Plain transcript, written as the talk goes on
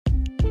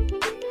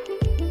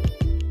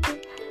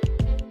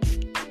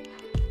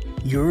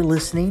You're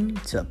listening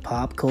to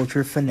Pop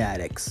Culture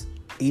Fanatics,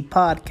 a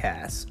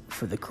podcast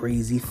for the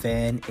crazy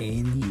fan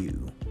in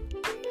you.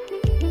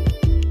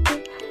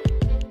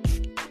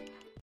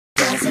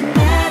 Doesn't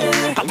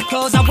matter what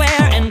clothes I wear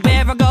and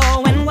where I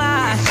go and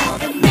why. All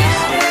that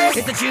matters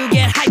is that you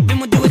get hype and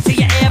we'll do it to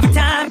you every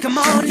time. Come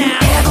on now.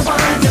 You ever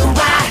wonder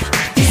why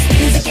this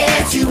music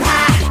gets you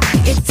high?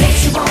 It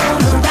takes you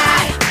on a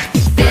ride.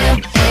 You feel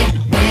it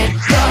when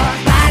your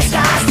body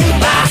starts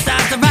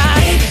to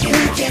ride. You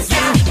can't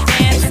stop.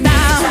 Dance now.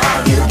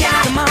 All you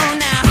got. Come on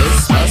now.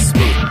 This must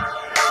be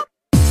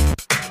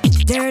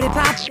Dirty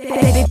Pop,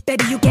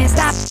 baby, you can't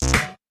stop.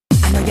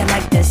 I know you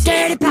like this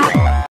Dirty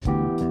Pop.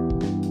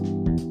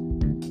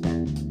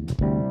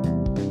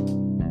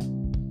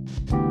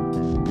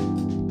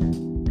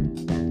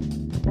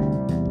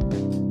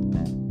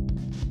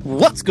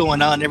 What's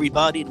going on,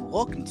 everybody, and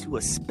welcome to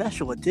a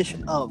special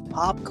edition of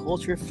Pop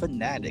Culture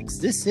Fanatics.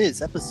 This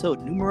is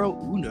episode numero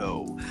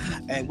uno,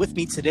 and with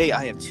me today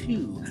I have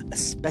two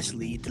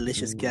especially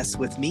delicious guests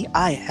with me.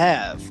 I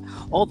have,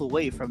 all the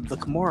way from the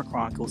Kimura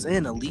Chronicles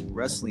and Elite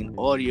Wrestling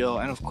Audio,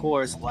 and of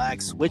course,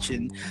 Lag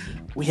Switching,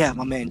 we have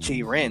my man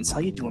Jay Rance. How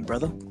you doing,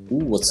 brother?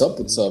 Ooh, what's up?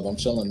 I'm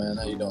chilling, man.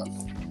 How you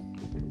doing?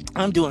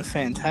 I'm doing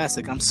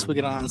fantastic. I'm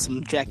swigging on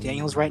some Jack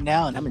Daniels right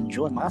now, and I'm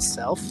enjoying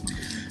myself.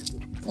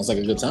 Sounds like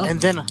a good time.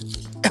 And then,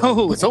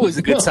 it's always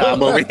a good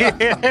time over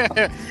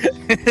here.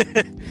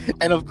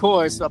 And of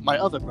course, my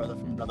other brother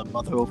from another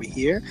mother over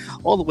here,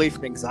 all the way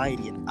from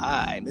Anxiety and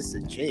I,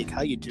 Mr. Jake.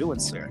 How you doing,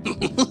 sir?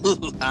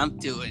 I'm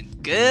doing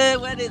good.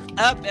 What is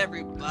up,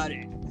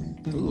 everybody?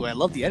 Ooh, I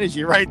love the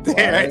energy right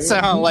there. It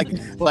sounds like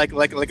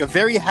a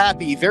very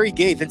happy, very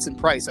gay Vincent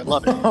Price. I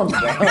love it.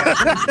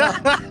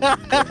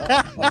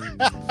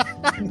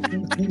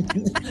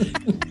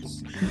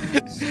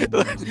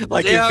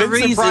 Like there are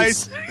Vincent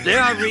Price.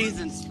 There are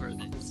reasons for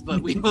this,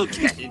 but we will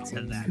get into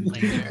that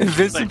later.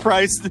 Vincent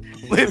Price,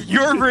 with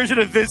your version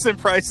of Vincent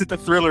Price at the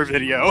Thriller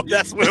video.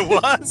 That's what it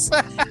was.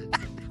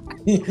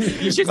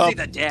 You should see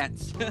the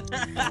dance.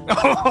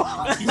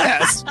 Oh,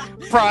 yes.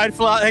 Pride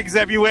flags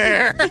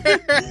everywhere.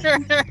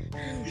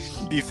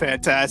 Be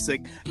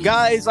fantastic.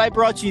 Guys, I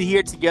brought you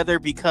here together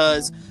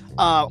because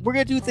we're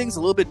going to do things a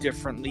little bit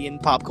differently in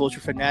Pop Culture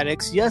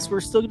Fanatics. Yes,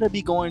 we're still going to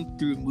be going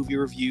through movie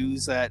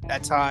reviews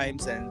at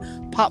times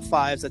and Pop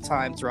 5s at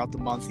times throughout the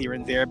month here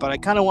and there, but I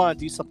kind of want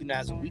to do something that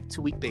has a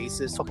week-to-week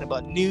basis, talking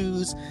about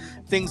news,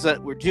 things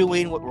that we're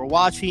doing, what we're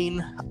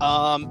watching,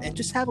 and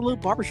just have a little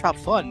barbershop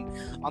fun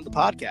on the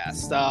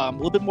podcast. A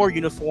little bit more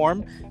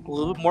uniform, a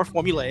little bit more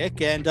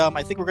formulaic, and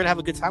I think we're going to have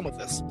a good time with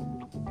this.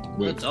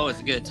 It's always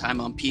a good time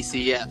on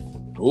PCF.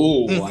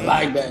 Ooh, I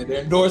like that.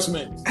 The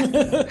endorsement.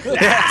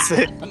 That's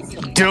it.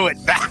 Do it.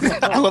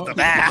 I love the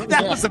math.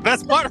 That was the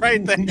best part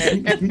right there.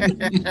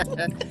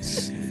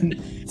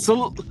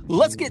 So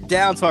let's get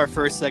down to our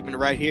first segment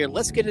right here.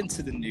 Let's get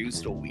into the news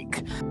of the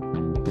week.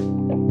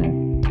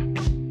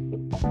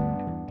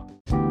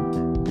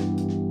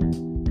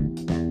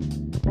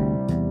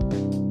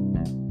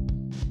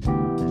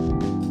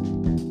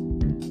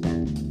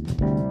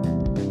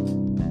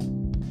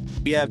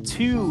 We have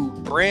two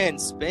brand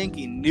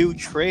spanking new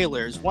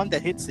trailers, one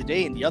that hit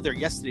today and the other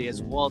yesterday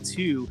as well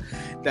too,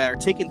 that are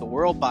taking the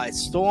world by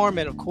storm,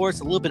 and of course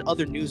a little bit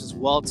other news as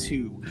well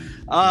too.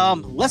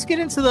 Let's get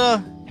into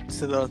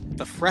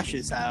the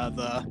freshest out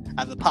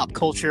of the pop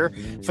culture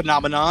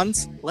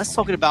phenomenons. Let's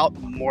talk about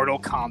Mortal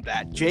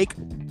Kombat. Jake,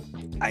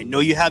 I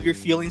know you have your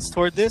feelings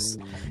toward this.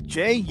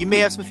 Jay, you may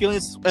have some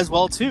feelings as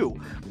well too,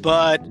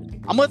 but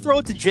I'm gonna throw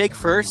it to Jake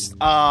first.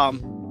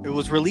 It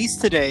was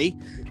released today.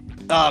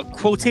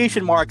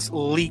 Quotation marks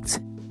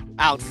leaked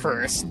out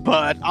first,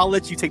 but I'll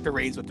let you take the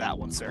reins with that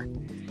one, sir.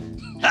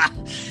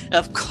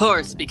 Of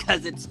course,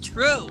 because it's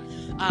true.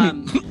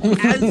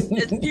 As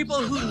people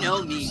who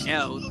know me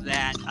know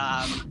that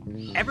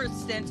ever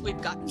since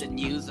we've gotten the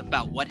news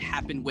about what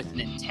happened with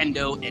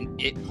Nintendo and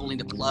it pulling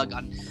the plug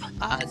on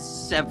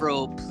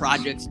several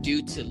projects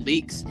due to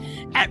leaks,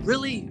 it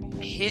really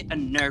hit a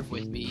nerve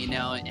with me, you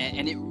know,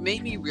 and it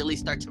made me really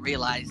start to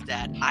realize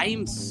that I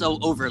am so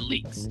over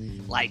leaks,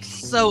 like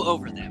so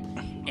over them.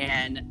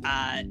 And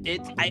I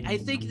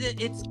think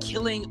that it's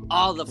killing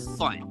all the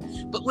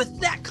fun. But with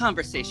that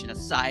conversation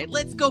aside,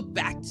 let's go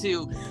back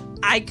to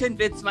I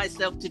convinced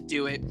myself to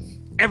do it.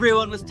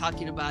 Everyone was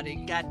talking about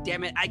it. God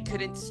damn it, I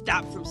couldn't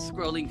stop from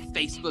scrolling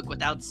Facebook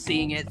without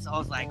seeing it. So I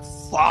was like,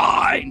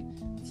 fine.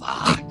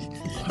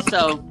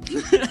 So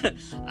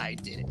I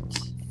did it.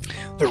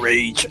 The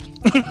rage.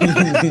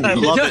 I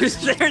love it.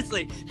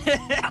 Seriously.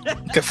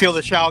 Could feel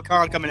the Shao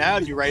Kahn coming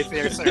out of you right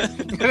there, sir. I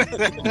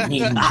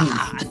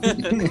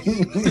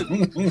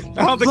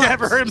don't think I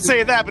ever heard him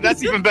say that, but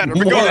that's even better.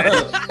 But go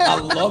ahead. I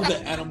love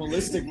the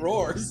animalistic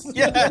roars.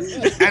 Yeah,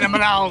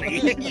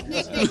 animality.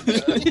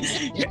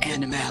 Your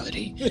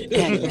animality.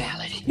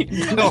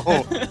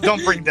 No,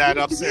 don't bring that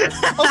up, sir.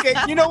 Okay,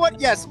 you know what?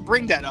 Yes,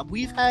 bring that up.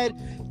 We've had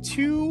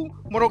two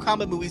Mortal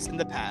Kombat movies in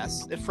the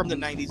past, from the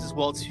 90s as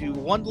well too.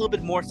 One a little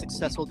bit more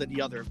successful than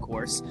the other, of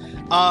course.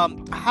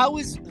 How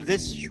is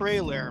this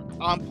trailer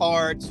on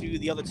par to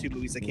the other two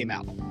movies that came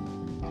out?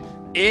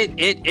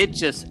 It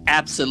just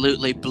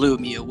absolutely blew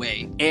me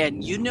away.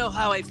 And you know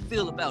how I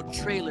feel about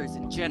trailers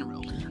in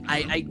general.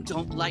 I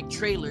don't like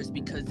trailers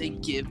because they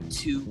give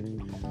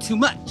too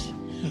much.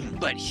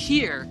 But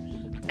here,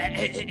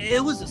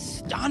 it was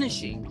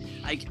astonishing.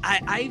 Like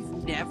I've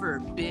never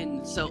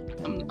been so.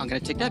 I'm gonna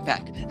take that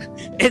back.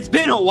 It's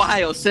been a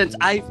while since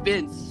I've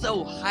been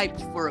so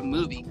hyped for a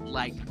movie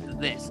like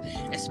this,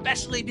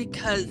 especially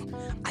because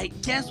I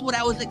guess what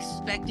I was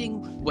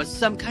expecting was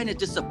some kind of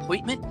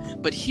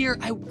disappointment, but here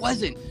I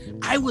wasn't.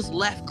 I was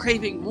left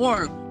craving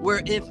more,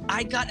 where if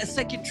I got a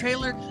second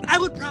trailer, I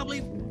would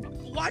probably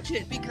watch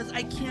it because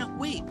I can't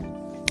wait.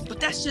 But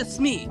that's just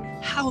me.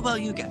 How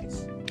about you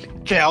guys?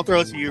 Okay, I'll throw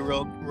it to you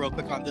real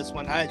quick on this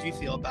one. How did you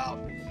feel about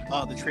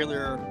the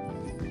trailer,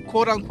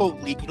 quote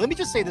unquote, leaking? Let me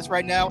just say this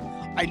right now.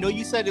 I know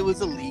you said it was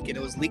a leak and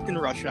it was leaked in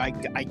Russia.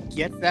 I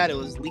get that. It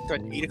was leaked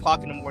at 8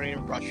 o'clock in the morning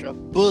in Russia.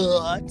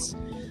 But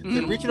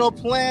the original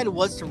plan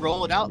was to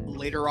roll it out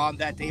later on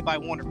that day by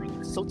Warner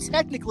Brothers. So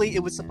technically,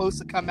 it was supposed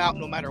to come out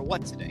no matter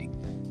what today.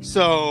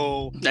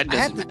 So That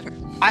doesn't matter.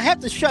 I have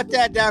to shut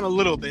that down a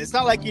little bit. It's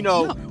not like,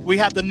 we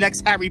have the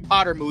next Harry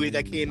Potter movie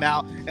that came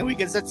out and we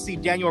get to see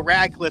Daniel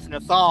Radcliffe in a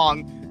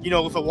thong,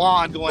 with a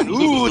wand going,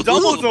 ooh,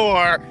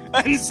 Dumbledore,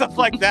 and stuff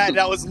like that.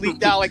 That was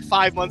leaked out like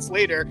 5 months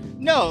later.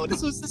 No,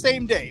 this was the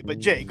same day. But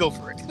Jay, go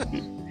for it.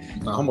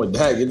 No, I'm with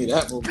that. Give me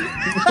that movie.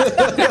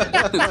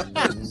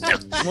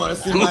 Want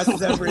to see my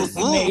Severus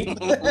Snape?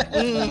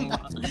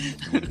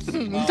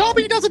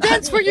 Dobby does a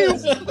dance for you.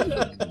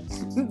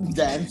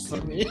 Dance for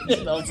me.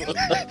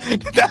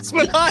 That's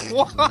what I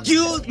want.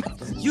 You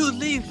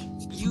leave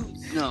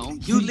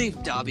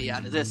Dobby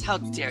out of this. How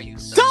dare you,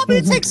 sir?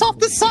 Dobby takes off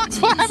the socks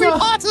for Harry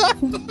Potter.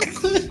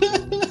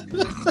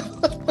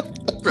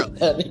 Bro,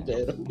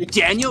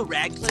 Daniel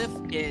Radcliffe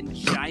in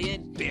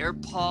giant bear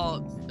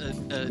paw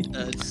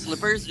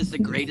slippers is the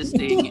greatest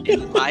thing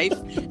in life,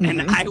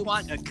 and I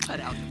want a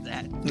cutout of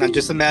that. Now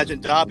just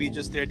imagine Dobby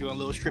just there doing a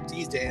little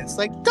striptease dance,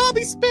 like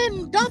Dobby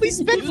spin for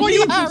you,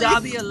 Leave Harry.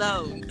 Dobby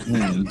alone.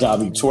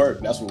 Dobby twerk.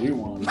 That's what we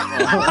want.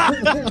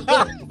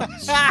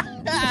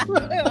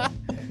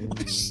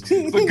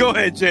 But go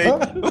ahead, Jay.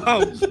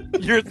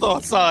 Your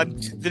thoughts on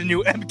the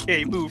new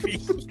MK movie?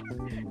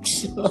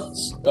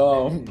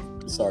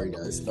 Sorry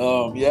guys. I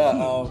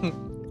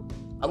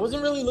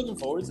wasn't really looking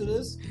forward to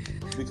this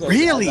because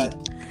Really? I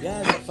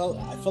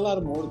fell out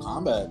of Mortal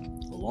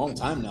Kombat for a long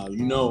time now.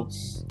 You know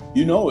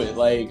it.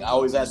 Like I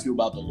always ask you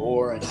about the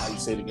lore and how you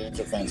say the games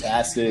are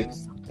fantastic,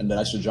 and that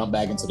I should jump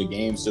back into the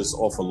games just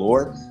off of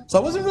lore. So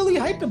I wasn't really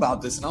hyped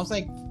about this, and I was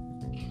like,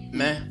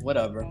 meh,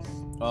 whatever.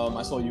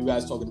 I saw you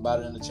guys talking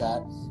about it in the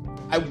chat.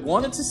 I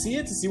wanted to see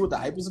it to see what the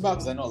hype was about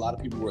because I know a lot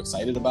of people were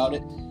excited about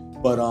it,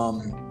 but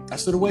I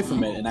stood away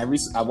from it, and I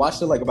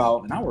watched it like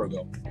about an hour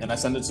ago, and I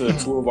sent it to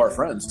two of our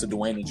friends, to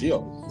Dwayne and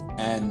Gio,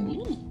 and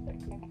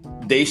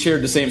they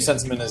shared the same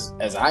sentiment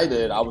as I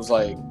did. I was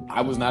like, I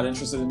was not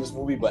interested in this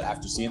movie, but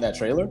after seeing that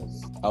trailer,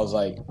 I was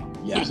like,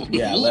 let's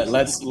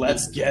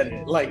get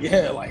it. Like,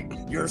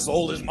 your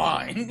soul is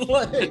mine.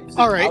 Like,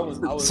 all right. I was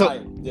so,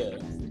 hyped. Yeah.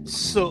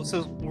 So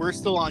we're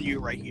still on you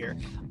right here.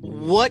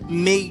 What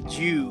made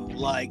you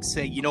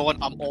say, you know what,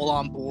 I'm all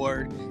on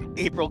board.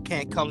 April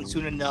can't come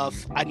soon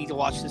enough. I need to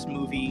watch this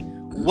movie.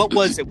 What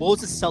was it? What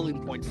was the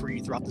selling point for you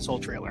throughout this whole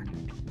trailer?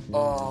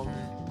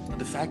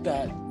 The fact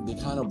that they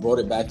kind of brought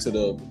it back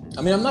to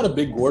I'm not a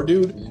big gore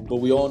dude, but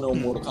we all know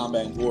Mortal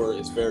Kombat and gore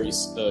is very,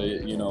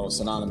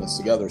 synonymous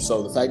together.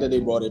 So the fact that they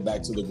brought it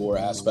back to the gore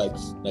aspect,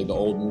 like the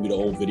old movie, the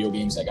old video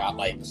games that got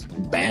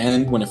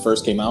banned when it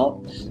first came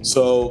out.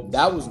 So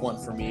that was one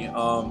for me.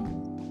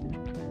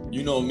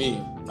 You know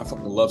me, I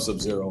fucking love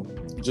Sub-Zero.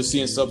 Just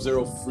seeing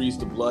Sub-Zero freeze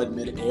to blood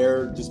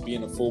mid-air, just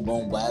being a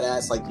full-blown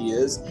badass like he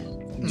is,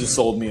 just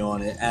sold me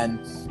on it. And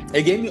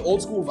it gave me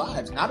old school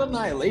vibes, not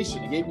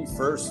Annihilation. It gave me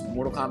first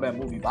Mortal Kombat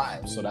movie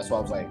vibes. So that's why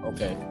I was like,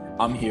 okay,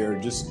 I'm here.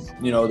 Just,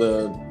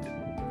 the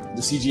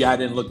CGI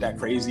didn't look that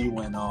crazy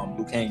when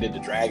Liu Kang did the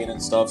dragon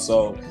and stuff.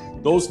 So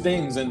those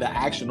things and the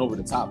action over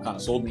the top kind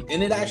of sold me.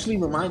 And it actually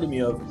reminded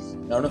me of, I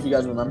don't know if you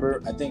guys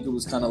remember, I think it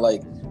was kind of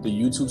like the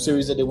YouTube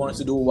series that they wanted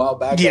to do a while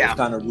back. Yeah. That was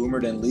kind of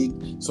rumored and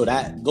leaked. So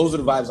those are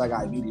the vibes I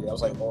got immediately. I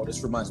was like, oh,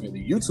 this reminds me of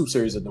the YouTube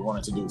series that they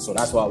wanted to do. So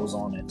that's why I was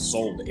on it,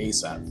 sold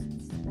ASAP.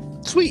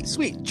 Sweet.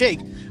 Jake,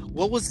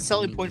 what was the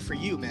selling point for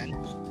you, man?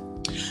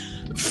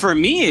 For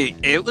me,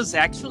 it was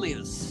actually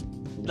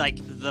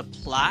the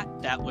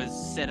plot that was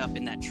set up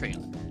in that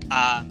trailer.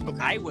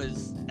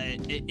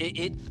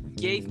 It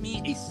gave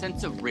me a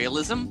sense of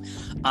realism,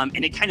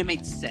 and it kind of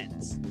made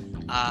sense.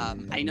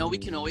 I know we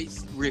can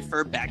always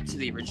refer back to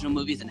the original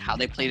movies and how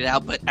they played it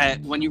out, but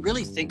when you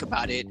really think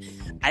about it,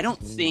 I don't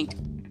think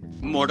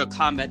Mortal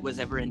Kombat was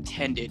ever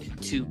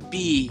intended to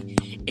be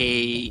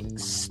a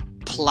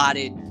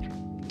plotted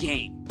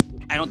game.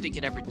 I don't think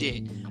it ever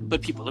did,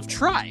 but people have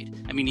tried.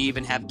 I mean, you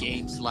even have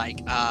games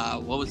like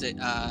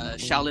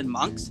Shaolin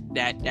Monks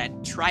that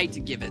tried to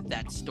give it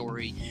that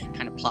story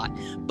kind of plot.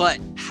 But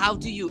how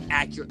do you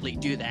accurately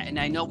do that? And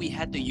I know we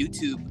had the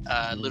YouTube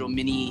little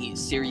mini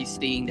series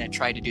thing that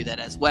tried to do that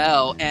as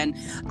well, and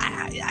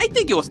I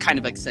think it was kind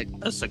of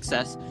a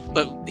success.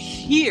 But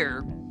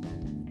here,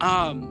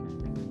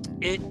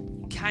 it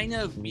kind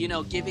of,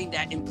 giving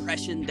that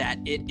impression that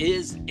it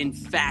is in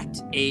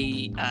fact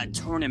a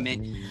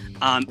tournament.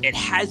 It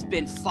has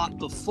been fought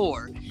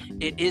before.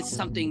 It is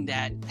something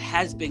that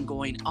has been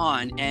going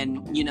on,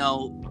 and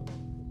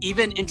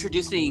even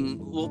introducing,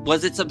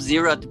 was it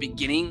Sub-Zero at the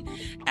beginning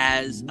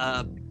as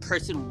a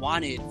person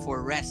wanted for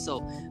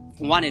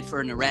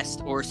an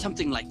arrest or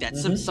something like that,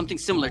 something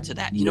similar to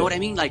that. You know what I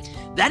mean? Like,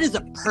 that is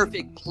a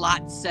perfect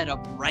plot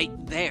setup right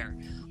there.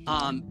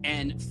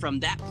 And from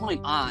that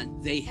point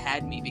on, they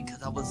had me,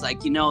 because I was like,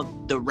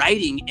 the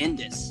writing in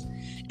this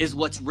is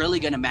what's really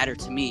going to matter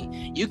to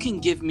me. You can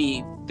give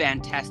me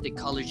fantastic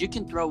colors. You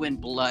can throw in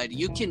blood.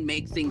 You can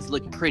make things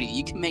look pretty.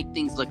 You can make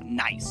things look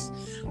nice.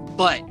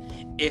 But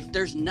if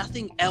there's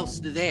nothing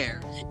else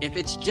there, if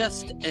it's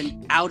just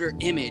an outer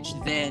image,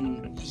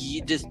 then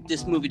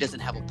this movie doesn't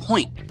have a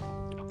point.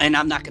 And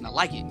I'm not going to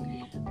like it.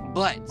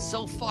 But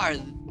so far,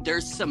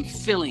 there's some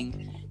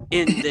filling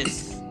in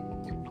this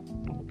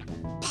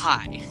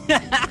pie.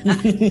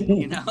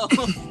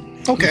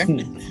 Okay.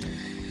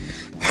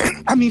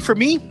 I mean, for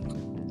me,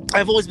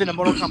 I've always been a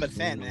Mortal Kombat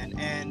fan, man,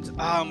 and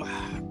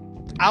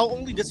I'll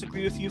only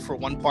disagree with you for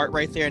one part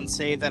right there and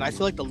say that I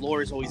feel like the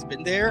lore has always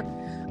been there.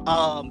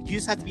 You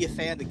just have to be a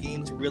fan of the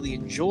game to really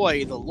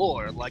enjoy the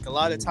lore. Like, a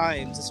lot of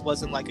times, this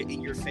wasn't like an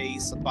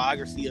in-your-face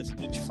biography of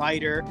each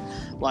fighter.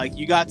 Like,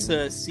 you got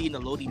to see in the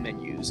loading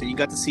menus, and you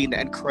got to see in the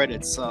end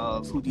credits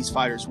of who these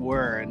fighters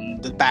were,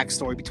 and the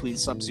backstory between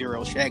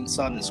Sub-Zero, Shang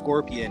Tsung, and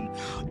Scorpion,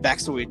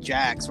 backstory of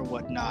Jax or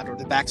whatnot, or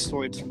the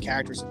backstory of some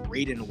characters of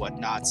Raiden and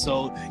whatnot.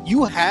 So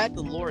you had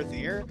the lore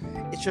there.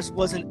 It just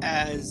wasn't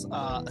as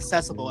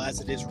accessible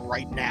as it is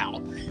right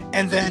now.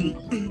 And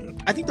then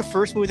I think the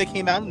first movie that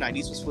came out in the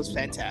 90s was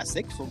fantastic,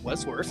 for what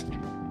it's worth.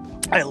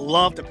 I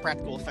love the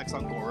practical effects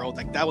on Goro.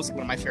 Like, that was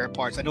one of my favorite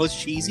parts. I know it's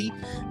cheesy,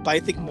 but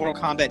I think Mortal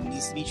Kombat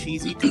needs to be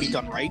cheesy to be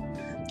done right.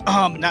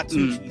 Not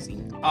too cheesy.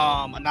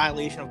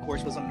 Annihilation, of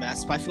course, was a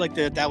mess, but I feel like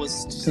that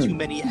was just too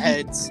many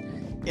heads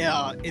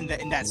in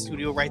that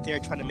studio right there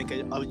trying to make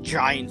a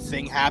giant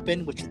thing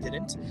happen, which it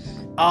didn't.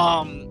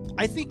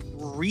 I think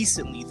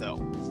recently,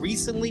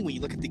 when you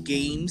look at the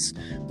games,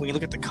 when you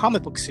look at the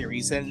comic book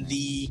series, and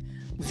the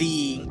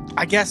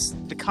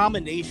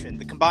combination,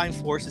 the combined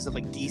forces of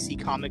like DC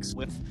Comics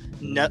with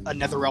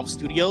NetherRealm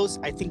Studios,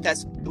 I think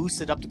that's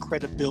boosted up the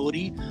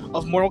credibility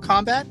of Mortal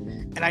Kombat,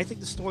 and I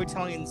think the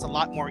storytelling is a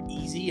lot more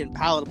easy and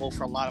palatable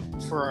for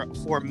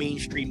a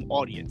mainstream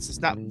audience. It's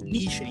not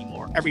niche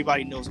anymore.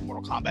 Everybody knows what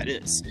Mortal Kombat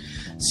is.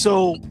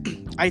 So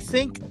I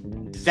think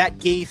that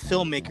gave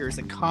filmmakers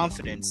the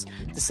confidence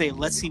to say,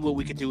 let's see what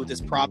we can do with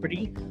this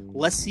property.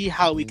 Let's see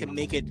how we can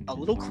make it a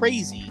little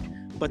crazy,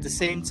 but at the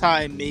same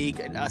time make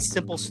a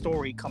simple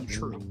story come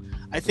true.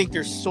 I think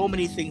there's so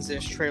many things in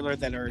this trailer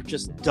that are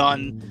just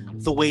done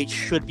the way it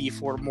should be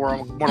for a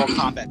Mortal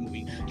Kombat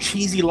movie.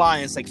 Cheesy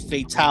lines like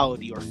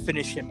fatality or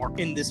finish him are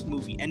in this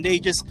movie, and they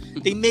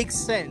make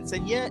sense.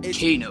 And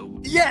Kano.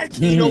 Yeah,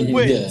 Kano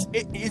wins.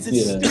 Is it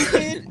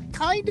stupid?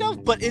 Kind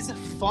of, but is it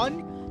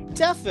fun?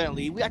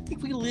 Definitely. I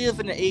think we live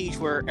in an age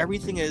where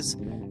everything is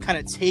kind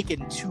of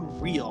taken too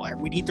real,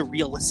 and we need the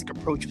realistic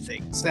approach of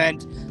things.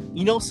 And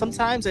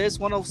sometimes I just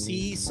want to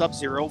see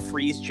Sub-Zero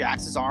freeze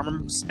Jax's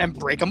arms and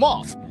break him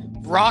off.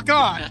 Rock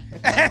on.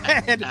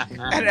 and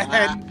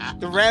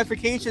the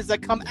ramifications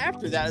that come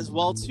after that as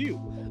well too.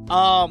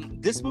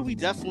 This movie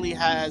definitely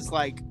has it's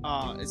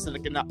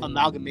like an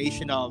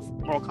amalgamation of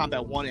Mortal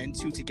Kombat 1 and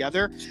 2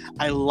 together.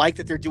 I like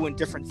that they're doing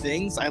different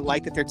things. I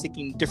like that they're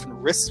taking different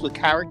risks with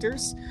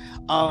characters.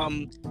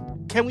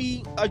 Can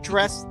we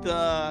address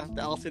the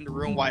elephant in the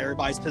room, why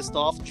everybody's pissed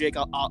off? Jake,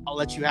 I'll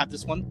let you have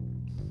this one.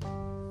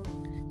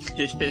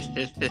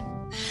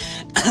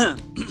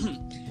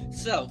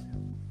 So,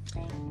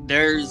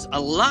 there's a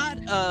lot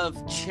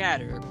of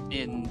chatter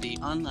in the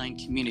online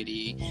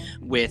community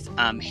with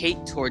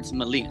hate towards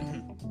Mileena.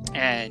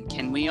 And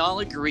can we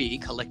all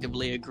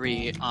collectively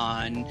agree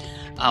on,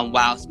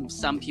 while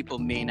some people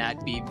may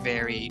not be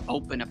very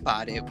open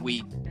about it,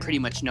 we pretty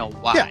much know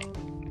why. Yeah.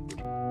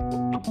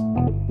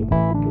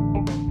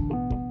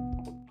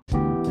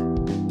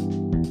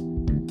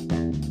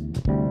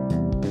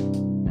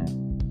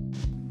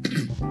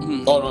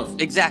 Oh, no.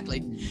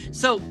 Exactly.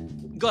 So,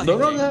 go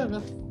ahead.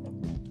 No.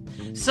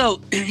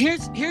 So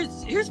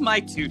here's my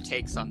two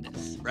takes on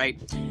this, right?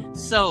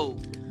 So,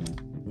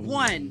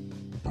 one,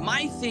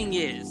 my thing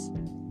is,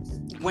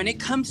 when it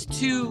comes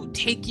to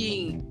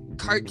taking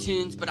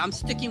cartoons, but I'm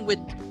sticking with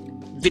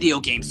video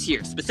games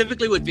here,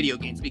 specifically with video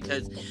games,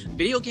 because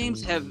video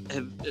games have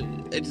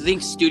I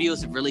think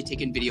studios have really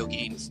taken video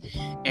games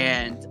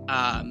and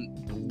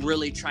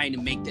really trying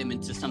to make them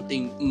into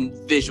something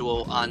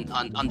visual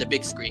on the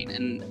big screen.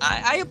 And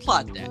I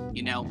applaud that,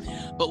 you know.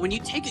 But when you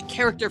take a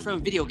character from a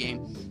video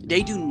game,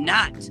 they do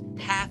not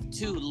have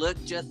to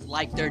look just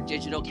like their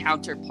digital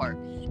counterpart.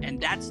 And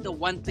that's the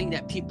one thing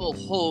that people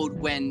hold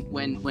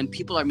when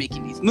people are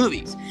making these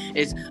movies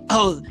is,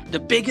 oh, the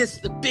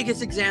biggest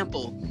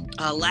example,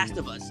 Last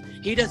of Us.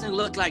 He doesn't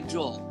look like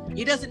Joel.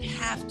 He doesn't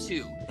have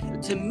to.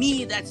 To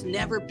me, that's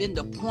never been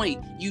the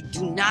point. You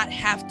do not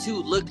have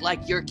to look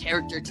like your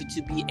character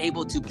to be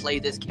able to play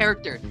this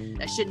character.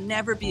 That should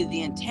never be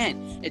the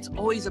intent. It's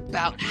always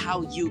about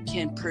how you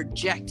can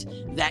project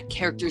that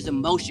character's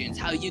emotions,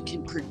 how you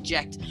can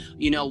project,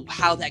 you know,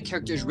 how that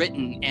character's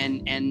written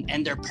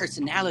and their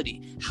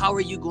personality. How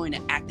are you going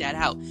to act that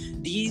out?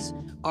 These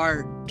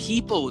are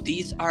people,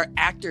 these are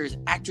actors,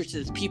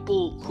 actresses,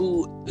 people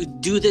who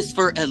do this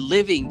for a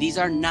living. These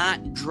are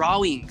not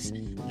drawings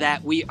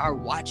that we are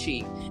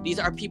watching. These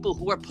are people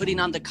who are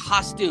putting on the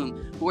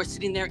costume, who are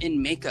sitting there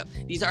in makeup.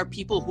 These are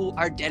people who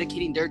are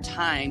dedicating their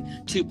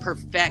time to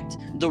perfect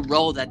the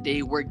role that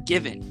they were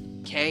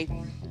given. Okay,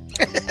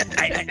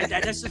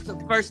 that's just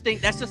the first thing.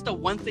 That's just the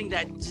one thing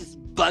that just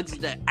bugs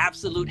the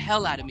absolute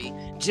hell out of me.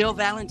 Jill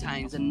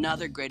Valentine's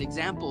another great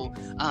example.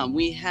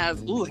 We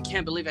have, I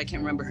can't believe I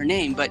can't remember her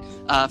name, but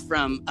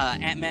from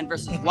Ant-Man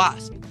versus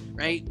Wasp,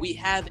 right? We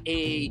have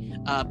a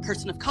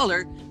person of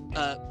color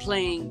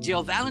playing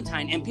Jill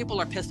Valentine, and people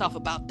are pissed off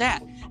about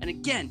that. And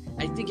again,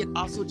 I think it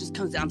also just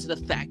comes down to the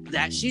fact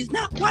that she's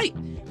not white,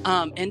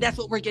 and that's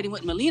what we're getting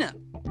with Melina.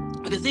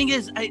 But the thing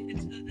is,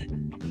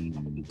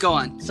 go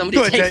on. Somebody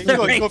go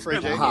for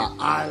it, Jay.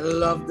 I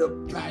love the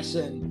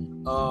passion.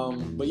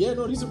 But yeah,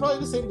 no, these are probably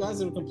the same guys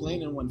that were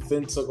complaining when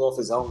Finn took off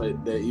his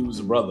helmet that he was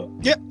a brother.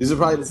 Yep. These are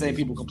probably the same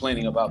people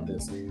complaining about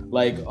this.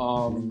 Like,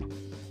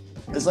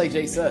 it's like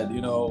Jay said, you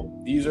know,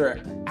 these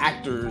are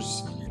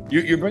actors.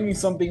 You're bringing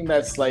something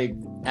that's like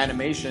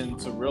animation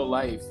to real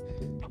life.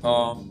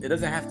 It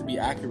doesn't have to be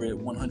accurate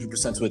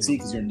 100% to a T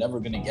because you're never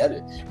going to get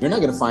it. You're not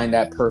going to find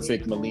that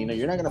perfect Melina.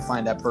 You're not going to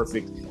find that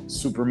perfect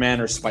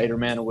Superman or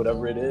Spider-Man or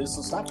whatever it is.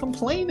 So stop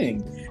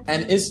complaining.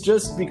 And it's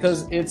just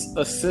because it's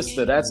a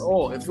sister. That's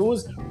all. If it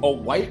was a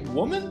white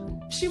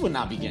woman, she would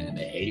not be getting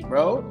the hate,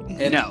 bro.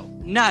 And, no,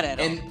 not at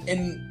all.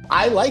 And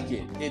I like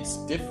it. It's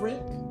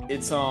different.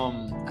 It's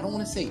I don't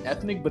want to say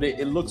ethnic, but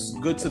it looks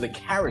good to the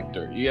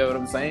character. You get what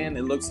I'm saying?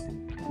 It looks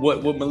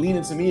what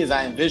Melina to me is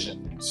I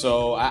envision.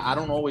 So I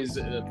don't always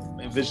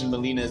envision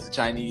Melina as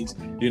Chinese,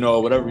 you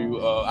know, whatever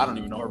you. I don't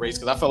even know her race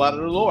because I fell out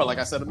of the lore, like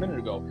I said a minute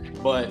ago.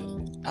 But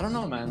I don't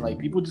know, man. Like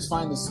people just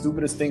find the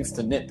stupidest things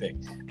to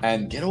nitpick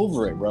and get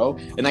over it, bro.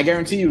 And I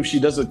guarantee you, she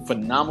does a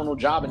phenomenal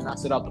job and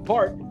knocks it out the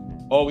park.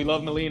 Oh, we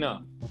love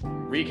Melina.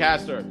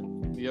 Recast her.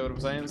 You know what I'm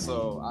saying?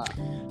 So.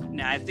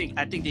 No, I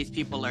think these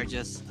people are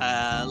just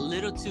a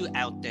little too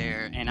out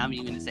there, and I'm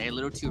even going to say a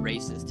little too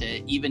racist.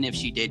 Even if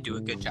she did do a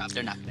good job,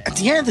 they're not going to. At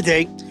the end of the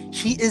day,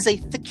 she is a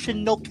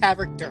fictional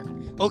character.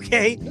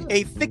 Okay,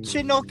 a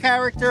fictional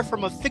character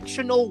from a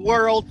fictional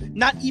world,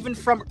 not even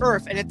from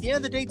Earth. And at the end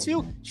of the day,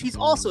 too, she's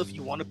also, if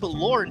you want to put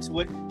lore into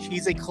it,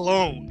 she's a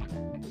clone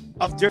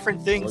of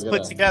different things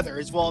put together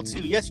as well,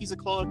 too. Yes, she's a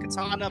clone of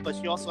Katana, but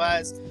she also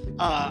has,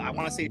 I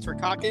want to say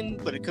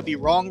Turkakin, but it could be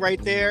wrong right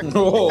there.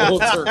 Oh,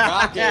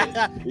 Turkakin.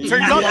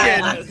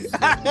 Turkakin.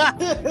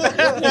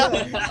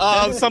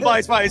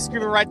 Somebody's probably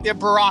screaming right there,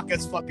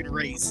 Baraka's fucking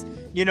race.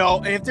 You know,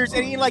 and if there's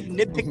any, like,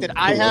 nitpick that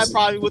I have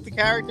probably with the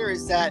character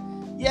is that,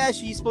 yeah,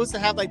 she's supposed to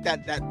have like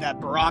that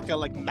Baraka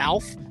like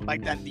mouth,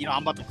 like that, you know,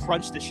 I'm about to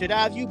crunch the shit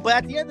out of you. But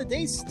at the end of the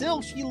day,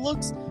 still, she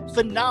looks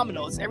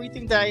phenomenal. It's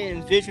everything that I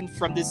envisioned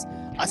from this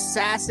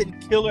assassin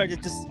killer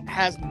that just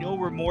has no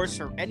remorse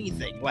or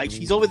anything. Like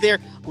she's over there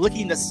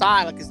looking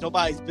aside like it's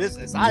nobody's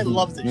business. I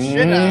love the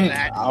shit out of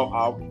that.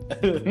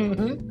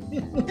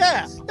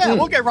 Yeah,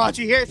 we'll get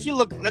Raunchy here. She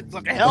look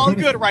hell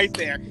good right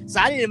there. So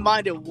I didn't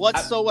mind it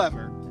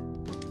whatsoever.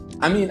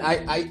 I mean,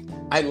 I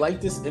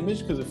like this image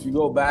because if you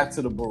go back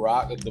to the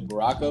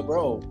Baraka,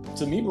 bro,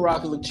 to me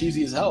Baraka looked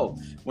cheesy as hell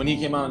when he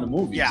came out in the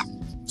movie. Yeah.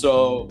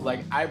 So like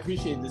I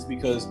appreciate this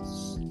because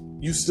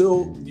you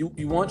still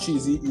you want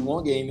cheesy, you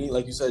want gamey,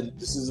 like you said,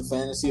 this is a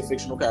fantasy, a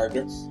fictional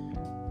character.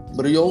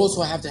 But you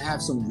also have to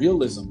have some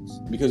realism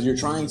because you're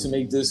trying to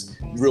make this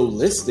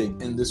realistic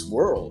in this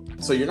world.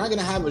 So you're not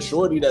gonna have a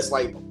shorty that's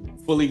like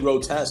fully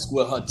grotesque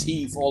with her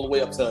teeth all the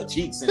way up to her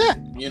cheeks,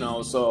 and you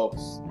know, so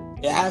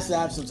it has to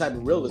have some type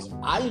of realism.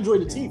 I enjoy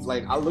the teeth.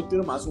 Like, I looked at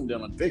them, I zoomed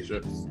in on the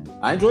picture.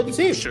 I enjoyed the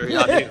teeth. Sure,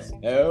 y'all do.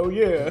 Hell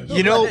yeah.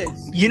 You know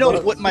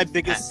what my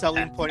biggest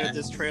selling point of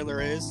this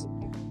trailer is?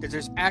 That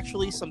there's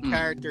actually some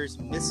characters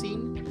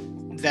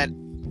missing that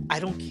I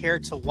don't care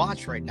to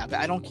watch right now.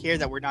 I don't care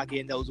that we're not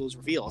getting those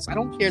reveals. I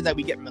don't care that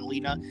we get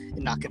Melina and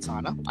not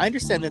Katana. I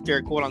understand that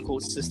they're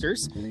quote-unquote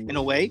sisters in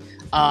a way.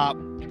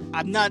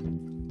 I'm not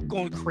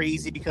going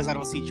crazy because I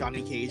don't see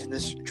Johnny Cage in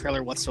this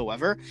trailer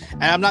whatsoever,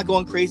 and I'm not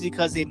going crazy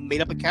because they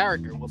made up a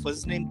character. What was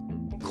his name?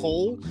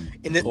 Cole?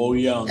 Cole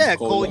Young. Yeah,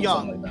 Cole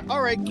Young. Like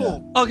all right,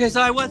 cool. Okay, so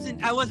I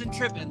wasn't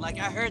tripping. Like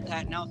I heard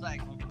that and I was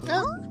like,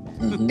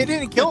 It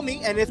didn't kill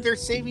me, and if they're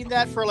saving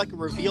that for like a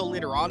reveal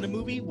later on in the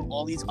movie with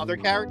all these other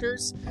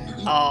characters,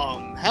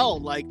 hell,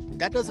 like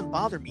that doesn't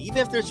bother me. Even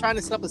if they're trying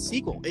to set up a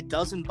sequel, it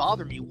doesn't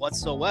bother me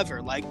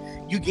whatsoever. Like,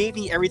 you gave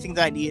me everything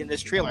that I needed in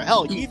this trailer.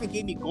 Hell, you even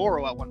gave me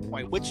Goro at one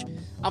point, which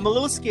I'm a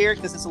little scared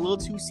because it's a little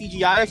too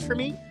CGI for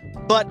me,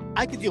 but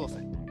I could deal with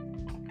it.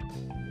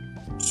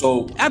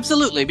 So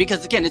Absolutely,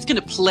 because again, it's going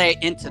to play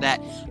into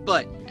that.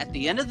 But at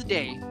the end of the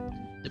day,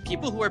 the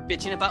people who are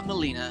bitching about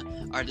Melina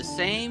are the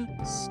same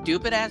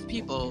stupid ass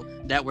people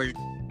that were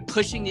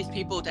pushing these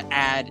people to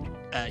add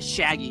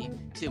Shaggy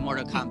to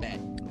Mortal Kombat.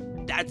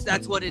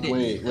 That's what it is.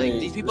 Wait,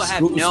 these people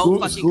have no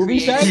fucking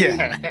Scooby creativity.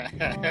 Shaggy?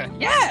 Yeah.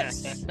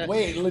 Yes.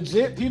 Wait,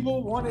 legit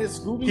people wanted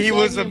Scooby. He Shaggy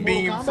was a in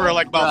Mortal meme Kombat? for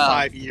like about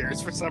Bruh. 5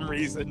 years for some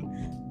reason.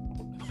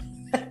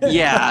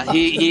 Yeah,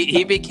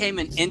 he became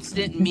an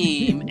instant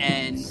meme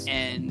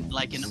and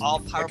like an all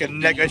powerful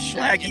Like a nega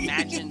Shaggy.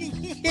 imagine,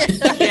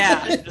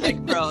 yeah, like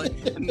bro,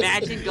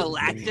 imagine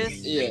Galactus,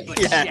 Yeah. but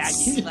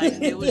Yes. Shaggy. Like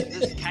it was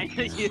this kind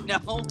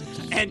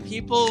of, and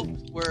people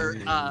were.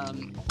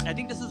 I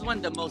think this is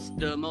when the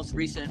most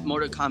recent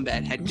Mortal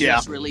Kombat had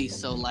just released.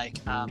 So like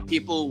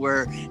people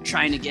were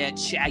trying to get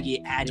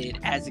Shaggy added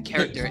as a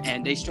character,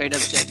 and they straight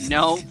up said,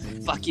 "No,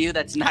 fuck you,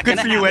 that's not Good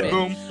gonna for you, Ed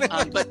happen."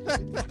 Boom.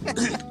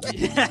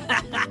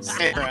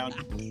 Stay around.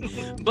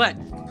 But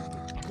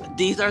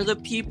these are the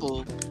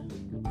people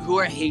who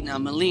are hating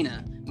on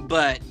Melina,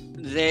 but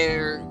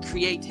their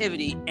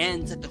creativity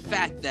ends at the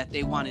fact that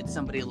they wanted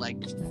somebody like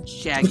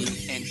Shaggy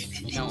and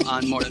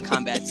on Mortal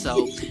Kombat.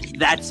 So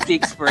that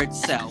speaks for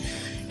itself,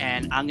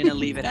 and I'm gonna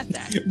leave it at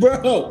that. bro.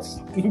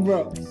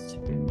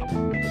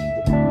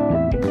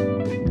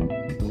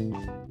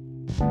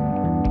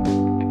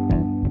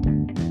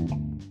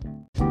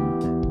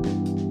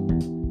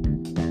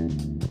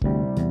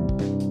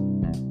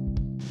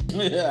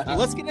 Yeah.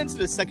 Let's get into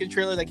the second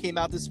trailer that came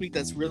out this week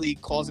that's really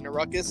causing a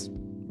ruckus.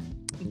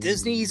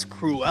 Disney's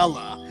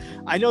Cruella.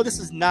 I know this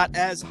is not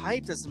as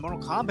hyped as Mortal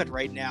Kombat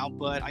right now,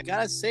 but I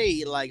gotta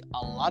say, like,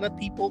 a lot of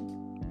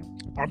people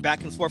are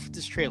back and forth with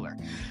this trailer.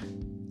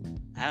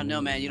 I don't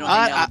know, man. You don't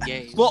hang out with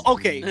gays. Well,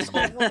 okay, so,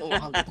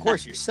 well, of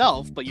course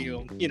yourself, but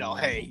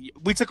hey,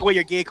 we took away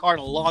your gay card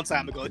a long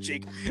time ago,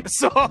 Jake.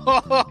 So,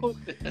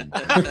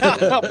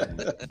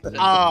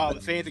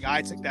 if anything,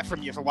 I took that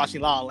from you for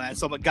watching La La Land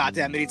so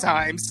goddamn many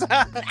times.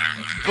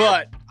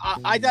 But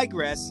I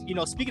digress.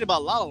 Speaking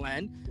about La La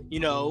Land,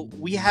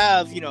 we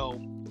have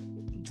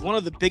one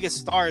of the biggest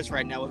stars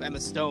right now with Emma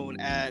Stone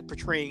at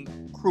portraying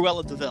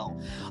Cruella de Vil.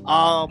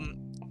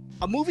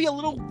 A movie a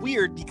little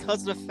weird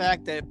because of the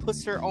fact that it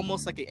puts her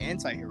almost like an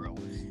anti-hero.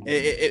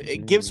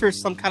 It gives her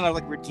some kind of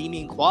like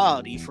redeeming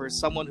quality for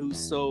someone who's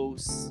so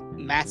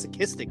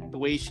masochistic the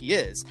way she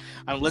is.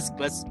 I mean,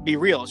 let's be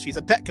real. She's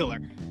a pet killer.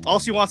 All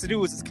she wants to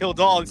do is just kill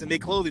dogs and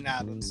make clothing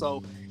out of them.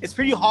 So it's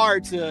pretty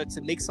hard to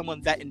make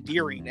someone that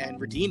endearing and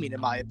redeeming,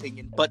 in my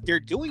opinion. But they're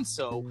doing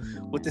so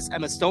with this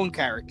Emma Stone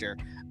character.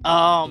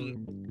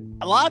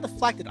 A lot of the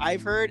flack that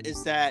I've heard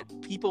is that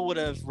people would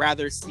have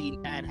rather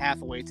seen Anne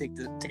Hathaway take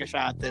a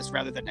shot at this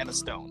rather than Emma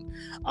Stone.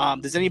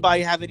 Does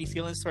anybody have any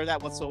feelings toward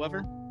that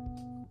whatsoever?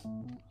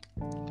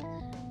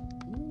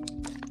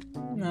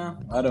 No,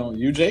 I don't.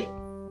 You, Jake?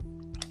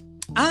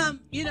 I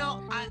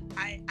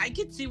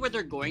could see what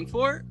they're going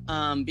for,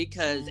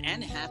 because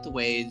Anne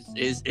Hathaway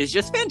is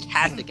just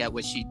fantastic at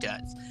what she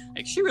does.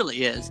 Like, she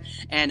really is.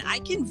 And I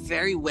can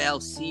very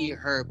well see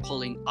her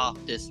pulling off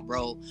this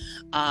role.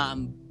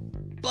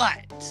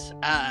 But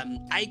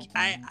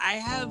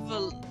I have,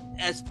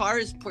 as far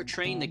as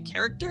portraying the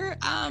character,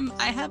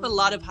 I have a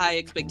lot of high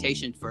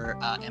expectations for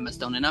Emma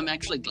Stone, and I'm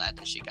actually glad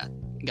that she got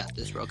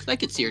this role because I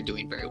could see her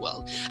doing very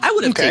well. I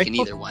would have taken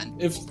either one.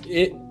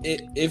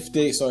 If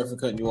they, sorry for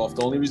cutting you off,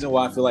 the only reason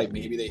why I feel like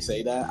maybe they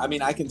say that, I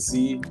mean, I can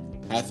see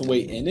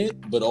Hathaway in it,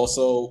 but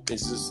also it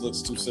just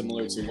looks too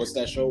similar to what's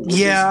that show?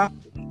 Yeah.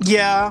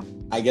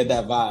 I get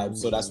that vibe,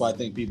 so that's why I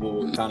think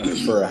people kind of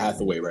prefer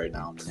Hathaway right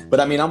now.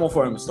 But I mean, I'm all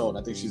for Emma Stone.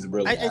 I think she's a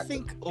brilliant actor. I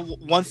think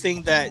one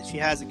thing that she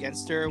has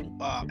against her,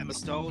 Emma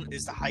Stone,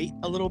 is the height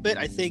a little bit.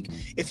 I think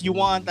if you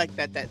want like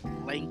that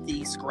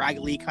lengthy,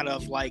 scraggly kind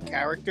of like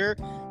character,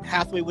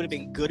 Hathaway would have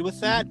been good with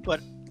that. But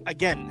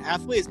again,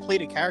 Hathaway has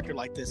played a character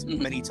like this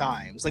many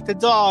times. Like the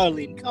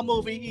darling, come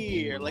over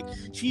here. Like,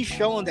 she's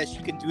shown that she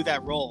can do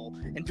that role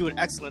and do it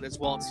excellent as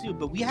well too.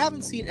 But we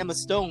haven't seen Emma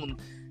Stone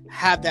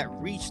have that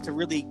reach to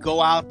really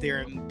go out there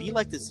and be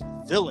like this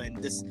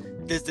villain, this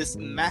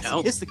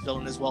masochistic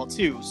villain as well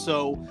too.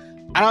 So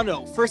I don't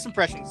know. First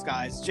impressions,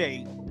 guys.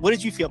 Jay, what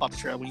did you feel about the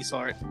trailer when you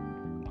saw it?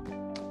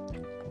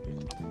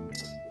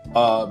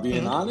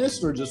 Being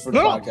honest, or just for the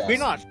podcast?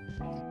 Being honest.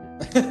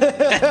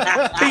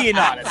 Being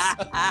honest.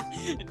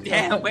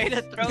 Damn, way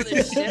to throw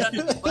this shit on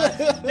the bus.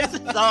 This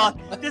is all.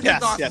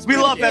 Yes, we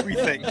love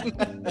everything.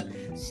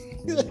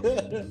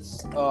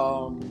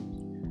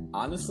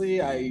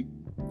 Honestly,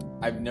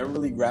 I've never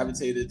really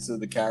gravitated to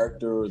the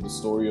character or the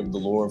story of the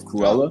lore of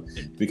Cruella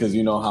because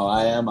you know how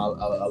I am. I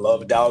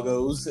love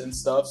Dalgos and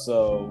stuff.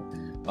 So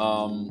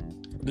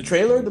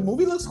The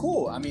movie looks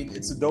cool. I mean,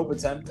 it's a dope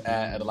attempt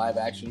at a live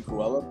action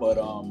Cruella, but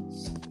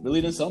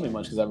really didn't sell me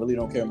much because I really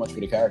don't care much for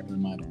the character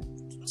in my opinion.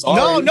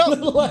 Sorry. No,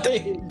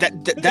 Like,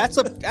 that's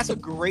a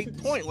great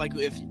point. Like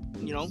if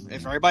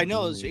everybody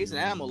knows Jay's an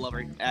animal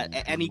lover at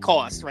any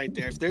cost, right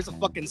there. If there's a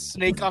fucking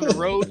snake on the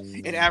road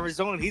in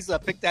Arizona, he's gonna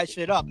pick that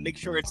shit up, make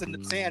sure it's in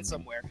the sand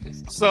somewhere.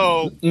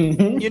 So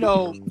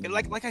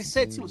like I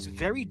said too, it's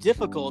very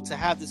difficult to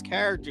have this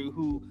character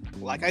who,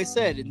 like I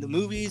said, in the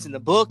movies, in the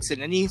books,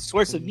 in any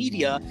source of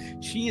media,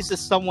 she is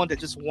just someone that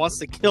just wants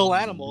to kill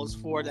animals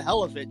for the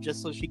hell of it,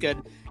 just so she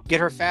could get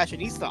her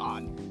fashionista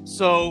on.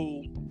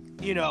 So.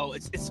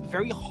 It's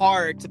very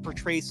hard to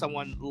portray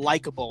someone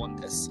likable in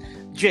this.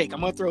 Jake, I'm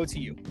gonna throw it to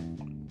you.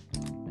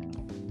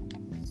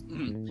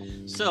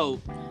 So,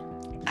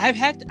 I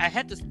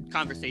had this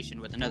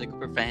conversation with another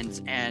group of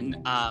friends, and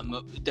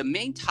the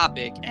main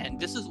topic, and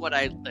this is what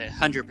I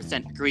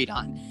 100% agreed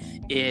on,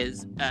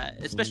 is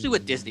especially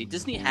with Disney.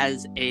 Disney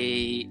has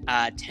a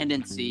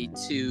tendency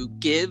to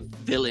give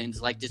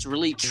villains like this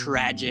really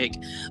tragic,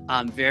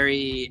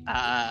 very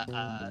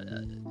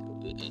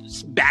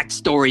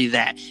backstory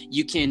that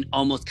you can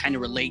almost kind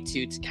of relate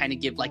to kind of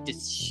give like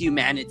this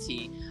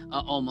humanity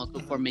almost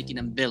before making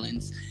them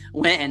villains.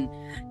 When,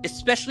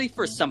 especially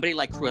for somebody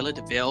like Cruella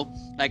de Vil,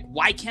 like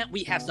why can't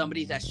we have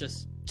somebody that's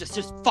just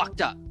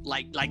fucked up?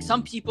 Like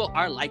some people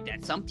are like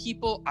that. Some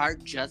people are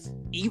just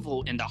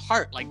evil in the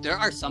heart. Like there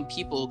are some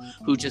people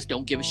who just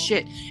don't give a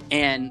shit,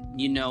 and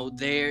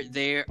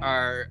there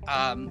are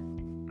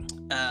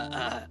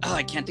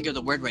I can't think of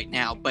the word right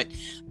now, but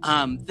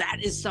that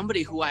is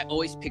somebody who I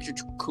always pictured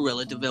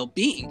Cruella de Vil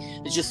being.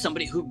 It's just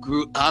somebody who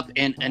grew up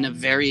in a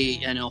very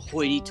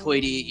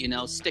hoity-toity,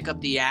 stick up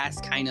the ass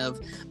kind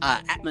of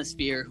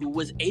atmosphere, who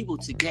was able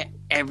to get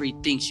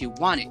everything she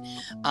wanted.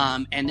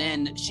 And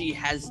then she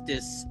has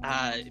this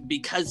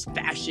because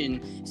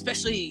fashion,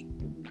 especially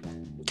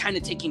kind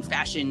of taking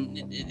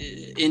fashion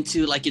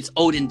into like its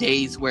olden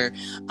days where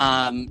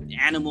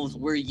animals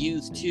were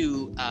used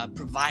to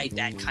provide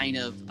that kind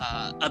of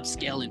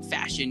upscale in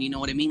fashion, you know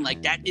what I mean?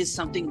 Like that is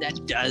something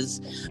that does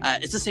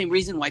it's the same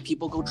reason why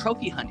people go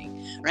trophy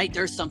hunting, right?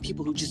 There are some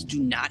people who just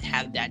do not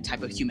have that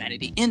type of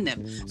humanity in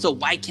them, so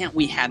why can't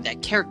we have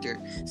that character?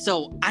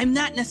 So I'm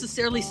not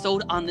necessarily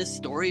sold on this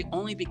story,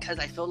 only because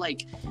I feel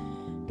like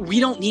we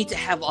don't need to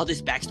have all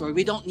this backstory.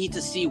 We don't need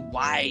to see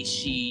why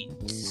she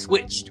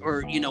switched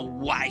or,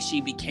 why she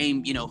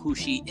became, who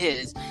she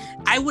is.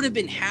 I would have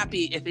been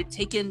happy if it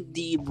taken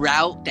the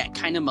route that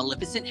kind of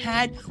Maleficent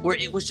had, where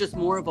it was just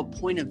more of a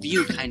point of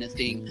view kind of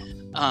thing.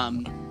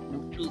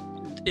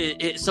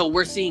 So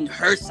we're seeing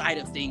her side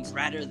of things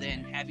rather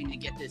than having to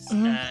get this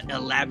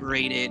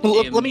elaborated.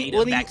 Well, let me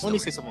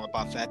say something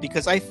about that,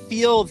 because I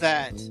feel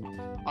that.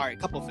 All right, a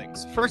couple of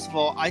things. First of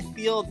all, I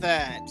feel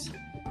that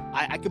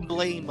I can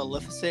blame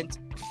Maleficent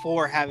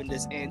for having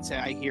this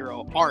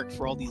anti-hero arc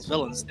for all these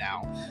villains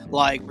now.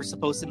 Like, we're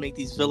supposed to make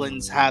these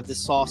villains have the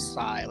soft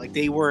side. Like,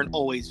 they weren't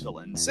always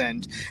villains,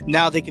 and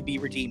now they could be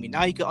redeeming.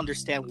 Now you can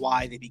understand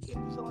why they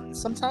became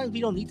villains. Sometimes we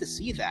don't need to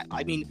see that.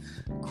 I mean,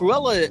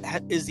 Cruella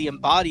is the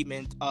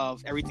embodiment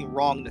of everything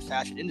wrong in the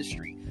fashion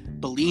industry.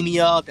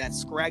 Bulimia, that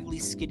scraggly,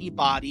 skinny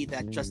body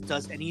that just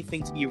does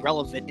anything to be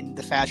relevant in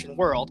the fashion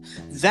world.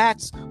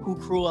 That's who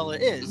Cruella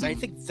is. I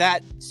think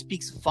that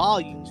speaks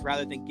volumes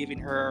rather than giving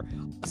her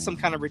some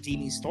kind of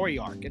redeeming story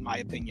arc, in my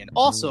opinion.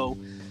 Also,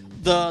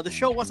 the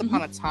show Once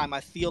Upon a Time,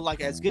 I feel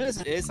like, as good as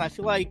it is, I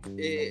feel like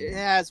it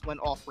has went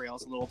off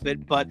rails a little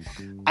bit, but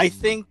I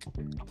think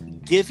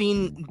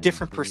giving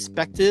different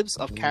perspectives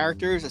of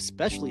characters,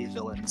 especially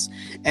villains,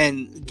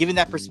 and giving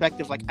that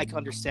perspective, like, I can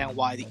understand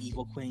why the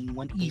Evil Queen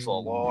went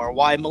evil, or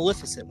why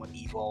Maleficent went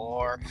evil,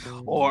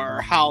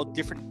 or how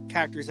different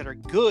characters that are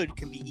good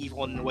can be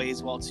evil in a way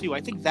as well too.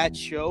 I think that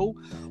show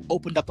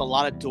opened up a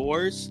lot of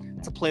doors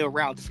to play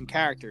around different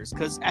characters,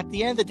 because at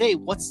the end of the day,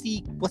 what's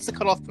the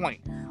cutoff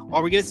point?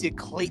 Are we gonna see a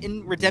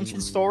Clayton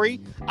redemption story?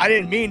 I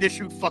didn't mean to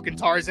shoot fucking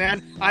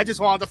Tarzan. I just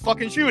wanted to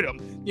fucking shoot him.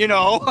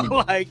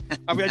 Like,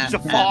 are we a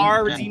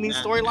Jafar redeeming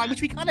storyline,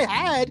 which we kind of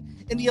had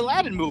in the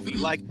Aladdin movie?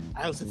 Like,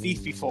 I was a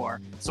thief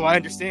before, so I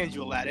understand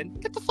you, Aladdin.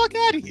 Get the fuck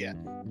out of here.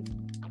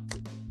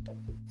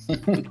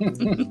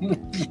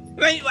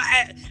 Right?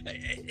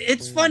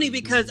 It's funny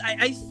because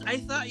I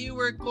thought you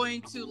were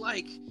going to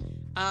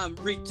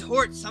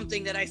retort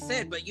something that I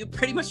said, but you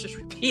pretty much just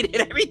repeated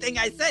everything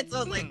I said. So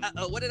I was like,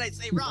 what did I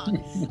say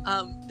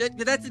wrong?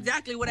 That's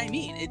exactly what I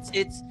mean.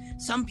 It's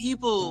some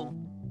people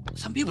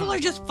are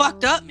just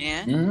fucked up,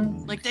 man.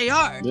 Mm-hmm. Like they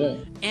are. Yeah.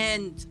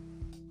 And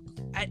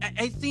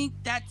I think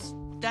that's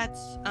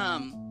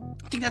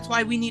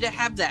why we need to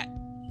have that.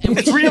 And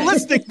it's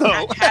realistic,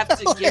 though. Have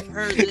to give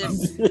her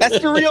this. That's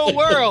the real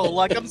world.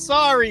 Like, I'm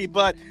sorry,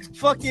 but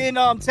fucking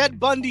Ted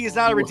Bundy is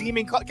not a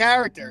redeeming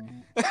character.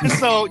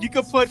 So you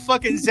could put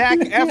fucking Zac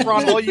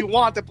Efron all you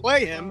want to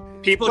play him,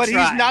 People but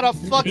try. he's not a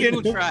fucking.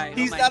 People try.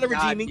 He's Oh not my a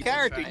God, redeeming people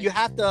character. try. You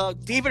have to.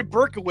 David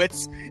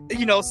Berkowitz,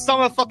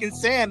 Son of fucking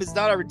Sam is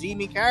not a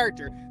redeeming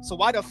character. So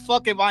why the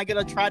fuck am I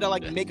gonna try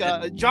to make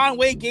a John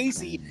Wayne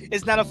Gacy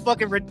is not a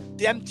fucking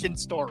redemption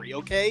story?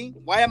 Okay,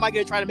 why am I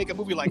gonna try to make a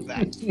movie like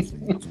that?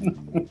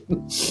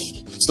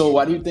 So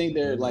why do you think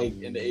they're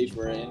in the age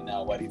we're in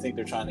now? Why do you think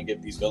they're trying to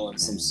give these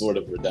villains some sort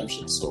of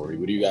redemption story?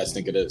 What do you guys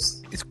think it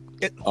is?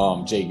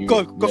 Jake, you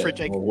Go for it,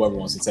 Jake. Or whoever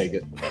wants to take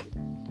it.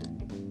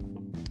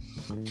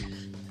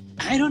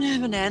 I don't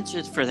have an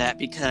answer for that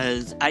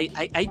because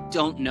I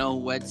don't know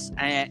what's.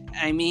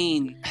 I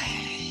mean.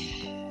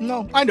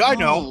 No, I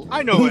know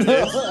what it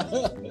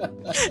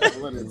is.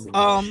 What is it?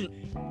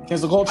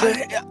 Cancel culture?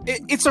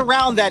 It's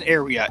around that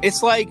area.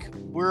 It's like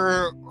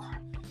we're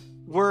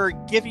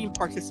giving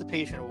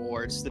participation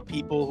awards to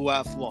people who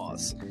have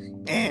flaws,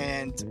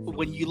 and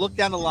when you look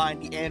down the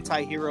line, the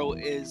anti-hero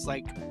is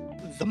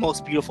the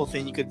most beautiful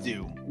thing you could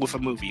do with a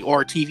movie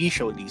or a TV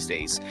show these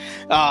days.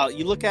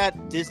 You look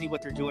at Disney,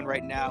 what they're doing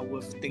right now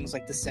with things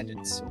like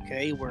Descendants,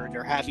 okay, where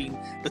they're having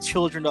the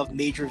children of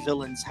major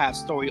villains have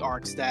story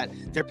arcs that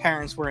their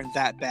parents weren't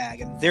that bad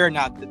and they're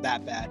not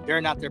that bad.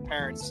 They're not their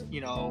parents,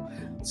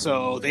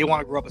 so they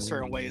want to grow up a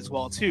certain way as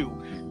well too.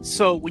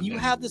 So when you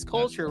have this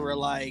culture where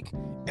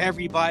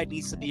everybody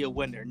needs to be a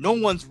winner, no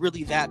one's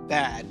really that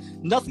bad,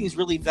 nothing's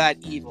really that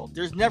evil,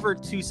 there's never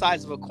two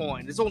sides of a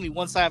coin, there's only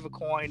one side of a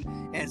coin,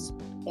 and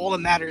all that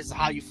matters is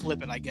how you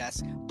flip it, I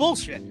guess.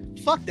 Bullshit.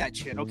 Fuck that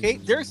shit, okay?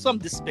 There's some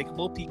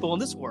despicable people in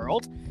this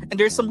world, and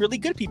there's some really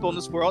good people in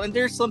this world, and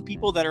there's some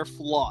people that are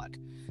flawed.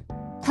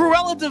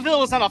 Cruella de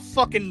Vil is not a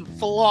fucking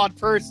flawed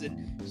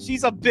person.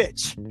 She's a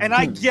bitch, and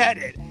I get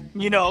it.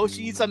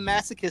 She's a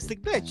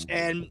masochistic bitch,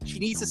 and she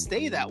needs to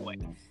stay that way.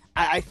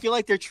 I feel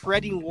like they're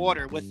treading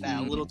water with that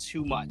a little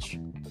too much.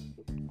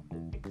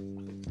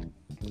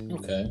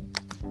 Okay.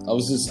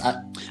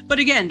 But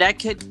again, that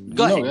could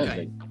go ahead. Go ahead.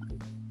 ahead.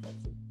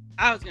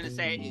 I was gonna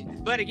say,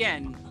 but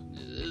again,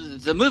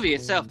 the movie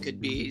itself could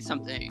be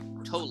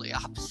something totally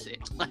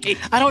opposite.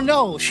 I don't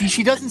know.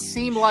 She doesn't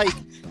seem like.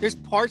 There's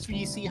parts where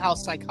you see how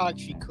psychotic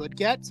she could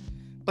get,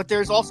 but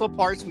there's also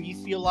parts where you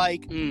feel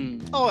like,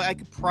 oh, I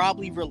could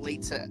probably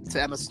relate to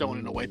Emma Stone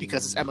in a way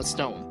because it's Emma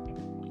Stone.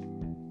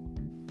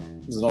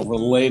 There's no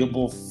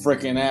relatable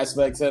freaking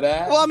aspect to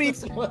that. Well, I mean,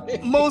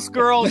 most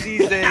girls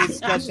these days,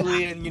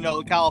 especially in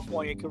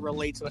California, can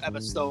relate to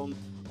Emma Stone.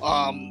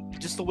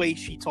 Just the way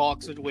she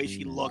talks or the way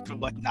she looked and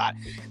whatnot.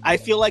 I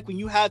feel like when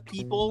you have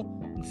people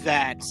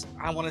that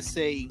I want to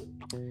say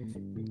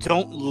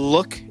don't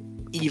look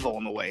evil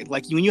in a way,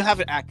 when you have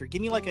an actor,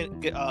 give me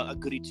a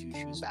Goody Two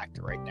Shoes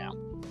actor right now.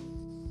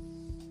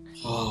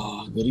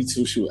 Oh, Goody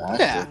Two Shoe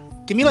actor. Yeah.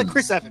 Give me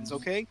Chris Evans,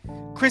 okay?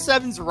 Chris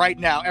Evans right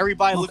now,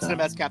 everybody looks at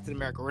him as Captain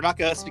America. We're not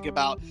going to speak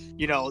about,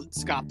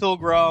 Scott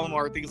Pilgrim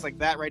or things like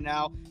that right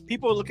now.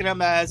 People are looking at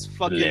him as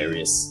fucking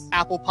hilarious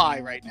apple pie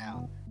right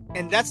now.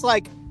 And that's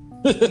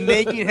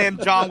making him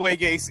John Wayne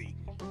Gacy.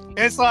 And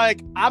it's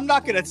I'm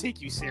not going to take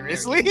you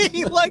seriously.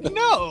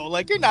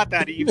 No, you're not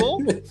that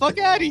evil. Fuck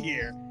out of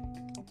here.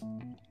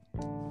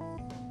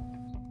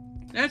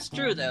 That's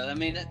true, though. I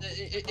mean,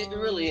 it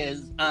really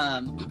is.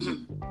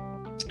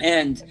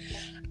 And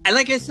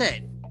like I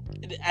said,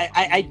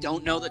 I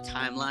don't know the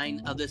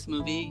timeline of this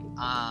movie,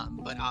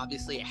 but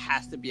obviously it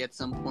has to be at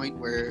some point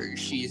where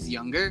she's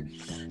younger.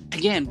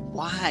 Again,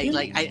 why?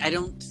 I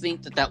don't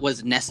think that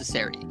was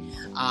necessary.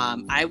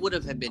 I would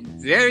have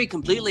been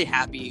completely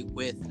happy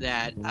with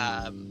that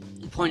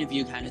point of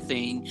view kind of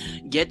thing.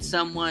 Get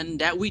someone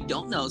that we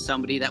don't know,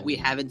 somebody that we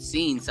haven't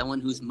seen, someone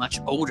who's much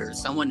older,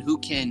 someone who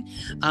can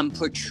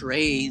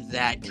portray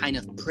that kind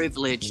of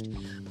privileged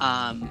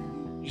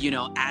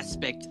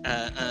aspect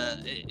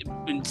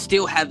and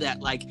still have that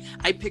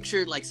I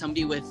pictured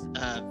somebody with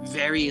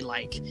very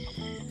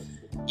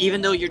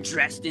even though you're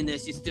dressed in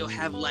this, you still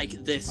have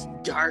this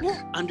dark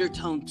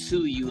undertone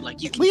to you,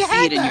 you can see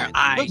it in your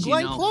eyes. But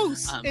Glenn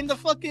Close in the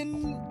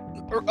fucking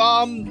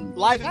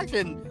live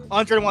action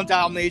 101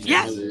 Dalmatians.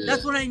 Yes,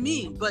 that's what I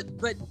mean. But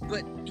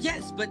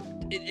yes,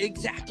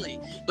 exactly.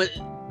 But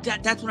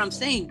that's what I'm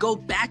saying. Go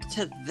back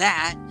to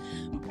that.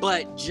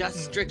 But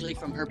just strictly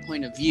from her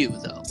point of view,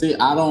 though. See,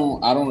 I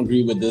don't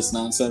agree with this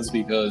nonsense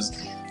because,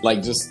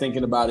 just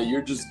thinking about it,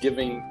 you're just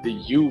giving the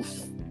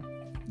youth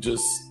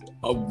just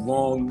a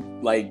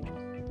wrong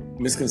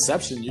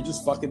misconception. You're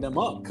just fucking them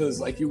up because,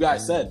 like you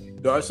guys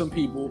said, there are some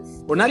people,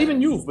 or not even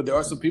youth, but there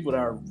are some people that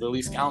are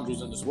really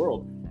scoundrels in this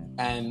world,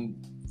 and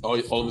all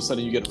of a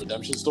sudden you get a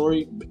redemption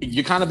story.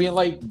 You're kind of being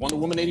like Wonder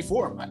Woman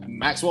 84,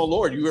 Maxwell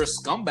Lord. You're a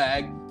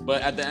scumbag.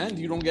 But at the end,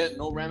 you don't get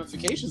no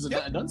ramifications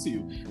done to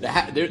you.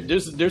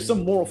 There's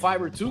some moral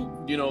fiber too,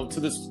 to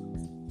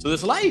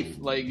this life.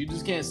 You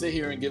just can't sit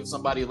here and give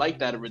somebody like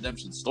that a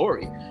redemption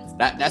story.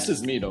 That's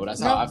just me though. That's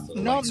how I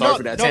feel. Sorry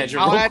for that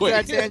tangent. I'll real add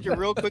quick. to that tangent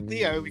real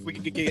quickly. We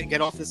can get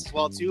off this as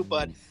well too.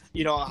 But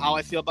how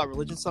I feel about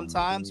religion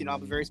sometimes. I'm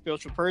a very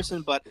spiritual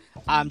person, but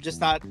I'm just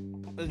not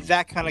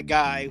that kind of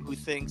guy who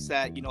thinks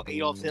that,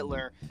 Adolf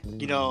Hitler,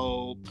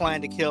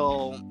 planned to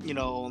kill,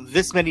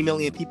 this many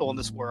million people in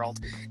this world,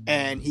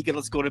 and he could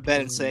let's go to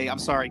bed and say, I'm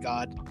sorry,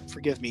 God,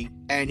 forgive me,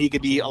 and he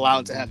could be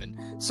allowed to heaven.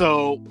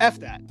 So F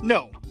that.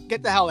 No,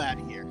 get the hell out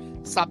of here.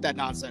 Stop that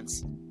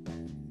nonsense.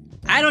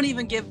 I don't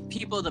even give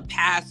people the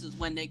passes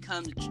when they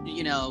come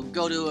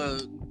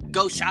to,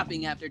 go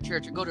shopping after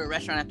church or go to a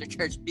restaurant after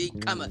church,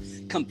 become a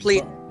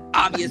complete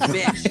obvious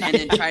bitch, and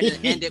then try to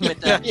end it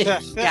with a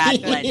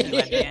God bless you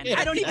at the end.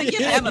 I don't even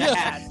give them a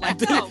pass.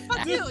 Like, no,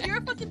 fuck you. You're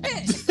a fucking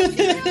bitch. Get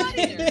the hell out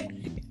of here.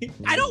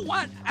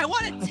 I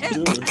want a tip.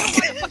 Dude. I don't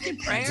want a fucking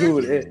prayer.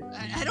 Dude,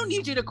 I don't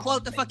need you to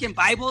quote the fucking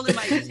Bible in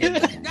my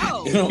tip.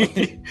 No.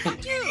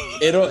 Fuck you.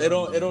 It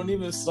don't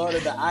even start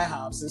at the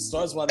IHOPs. It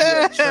starts while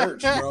they're at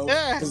church, bro.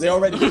 Because they're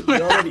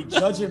already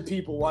judging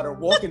people while they're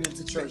walking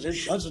into church. They're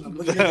judging them.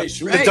 Looking at their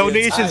shoes. The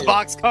donations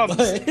box comes.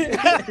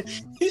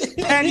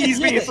 Pennies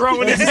being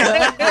thrown in.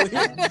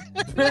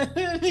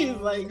 He's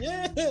like,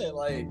 yeah,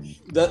 like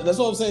that's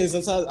what I'm saying.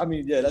 Sometimes,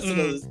 that's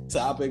another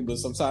topic. But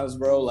sometimes,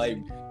 bro, like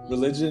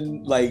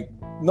religion, like,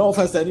 no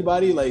offense to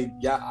anybody, like,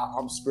 yeah,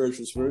 I'm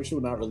spiritual,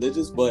 not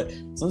religious, but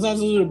sometimes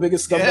those are the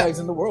biggest scumbags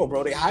in the world,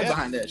 bro. They hide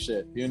behind that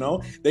shit,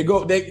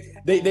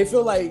 they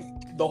feel like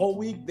the whole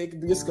week they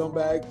could be a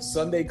scumbag.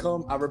 Sunday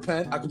come, I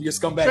repent, I could be a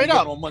scumbag again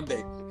on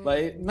Monday.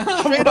 Like,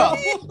 nah, straight up.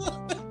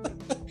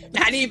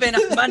 Not even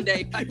on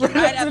Monday.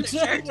 Right after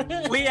church,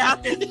 we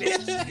out this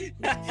bitch.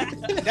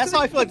 That's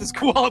how I feel like this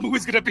koala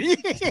movie's gonna be.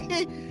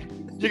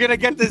 You're gonna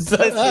get this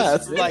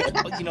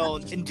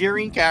like,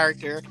 endearing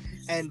character,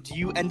 and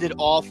you end it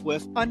off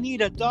with,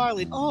 Anita,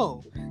 darling,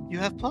 oh, you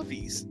have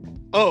puppies.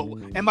 Oh,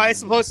 am I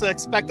supposed to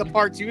expect a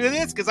part 2 of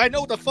this? Because I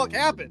know what the fuck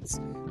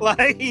happens.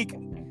 Like,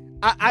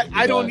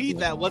 I don't need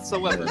that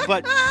whatsoever.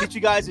 But did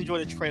you guys enjoy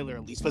the trailer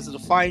at least? Was it a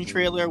fine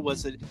trailer?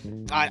 Was it,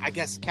 I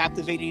guess,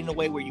 captivating in a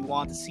way where you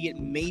wanted to see it?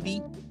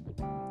 Maybe.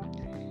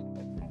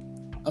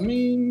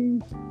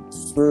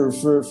 For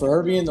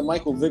her being the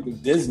Michael Vick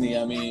of Disney,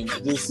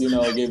 this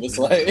gave us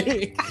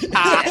like,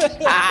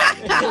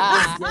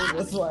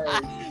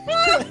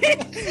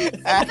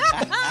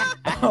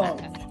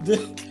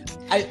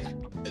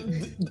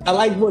 I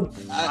like what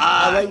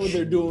I like what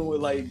they're doing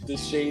with like the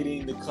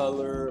shading, the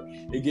color.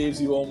 It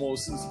gives you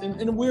almost,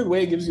 in a weird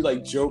way, it gives you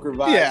like Joker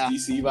vibes,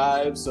 DC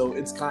vibes. So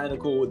it's kind of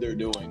cool what they're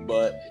doing.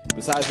 But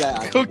besides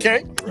that,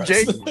 okay,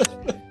 Jake.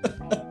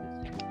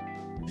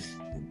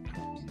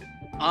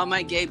 All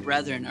my gay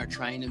brethren are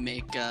trying to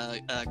make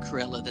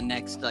Cruella the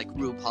next like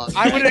RuPaul.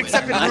 I would have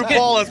accepted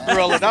RuPaul as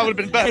Cruella. That would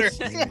have been better.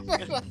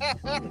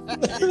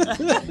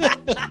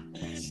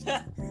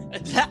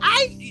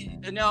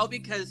 No,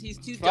 because he's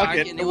too dark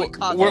and it would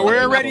cause.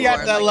 We're already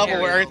at that level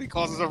where everything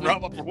causes a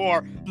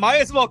war. Might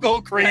as well go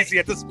crazy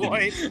at this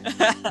point.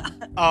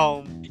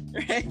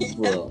 Right?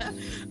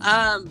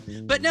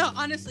 But no,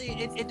 honestly,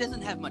 it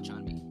doesn't have much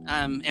on me.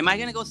 Am I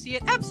gonna go see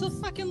it?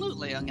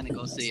 Absolutely, I'm gonna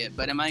go see it.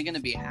 But am I gonna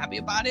be happy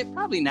about it?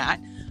 Probably not.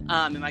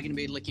 Am I gonna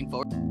be looking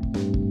forward?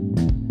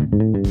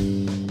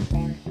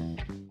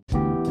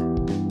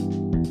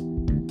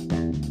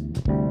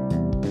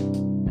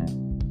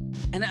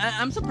 And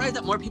I'm surprised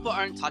that more people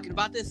aren't talking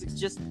about this. It's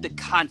just the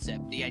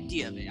concept, the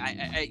idea of it.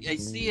 I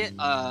see it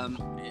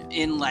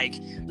in like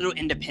little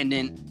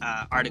independent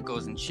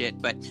articles and shit,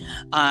 but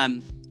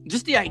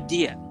just the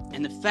idea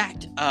and the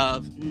fact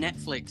of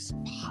Netflix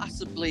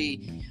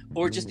possibly,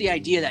 or just the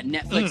idea that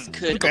Netflix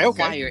could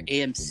acquire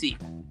AMC.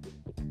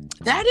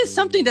 That is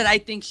something that I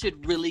think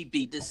should really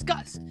be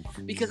discussed,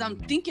 because I'm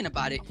thinking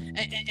about it.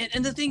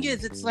 And the thing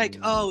is, it's like,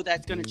 oh,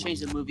 that's going to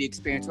change the movie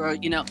experience. Or,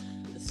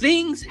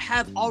 things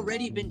have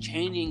already been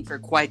changing for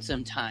quite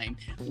some time.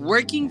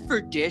 Working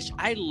for Dish,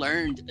 I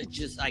learned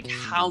just like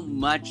how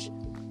much,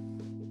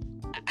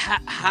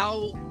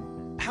 how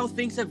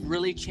things have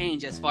really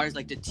changed as far as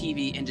like the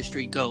TV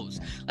industry goes.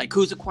 Like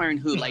who's acquiring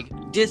who? Like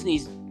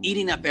Disney's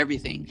eating up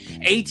everything.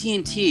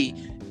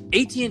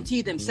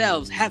 AT&T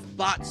themselves have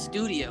bought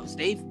studios.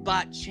 They've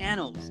bought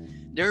channels.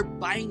 They're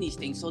buying these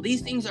things. So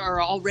these things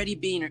are already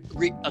being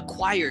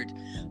acquired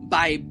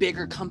by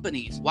bigger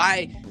companies.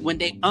 Why? When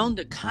they own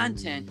the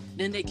content,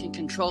 then they can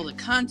control the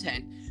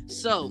content.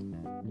 So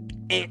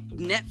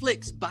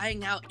Netflix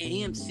buying out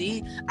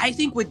AMC, I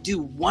think would do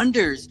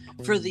wonders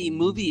for the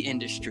movie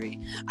industry.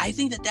 I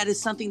think that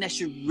is something that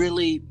should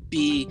really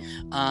be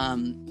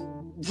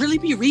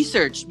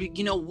researched.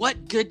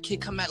 What good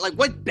could come out, like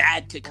what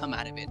bad could come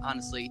out of it,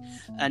 honestly.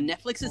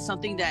 Netflix is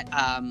something that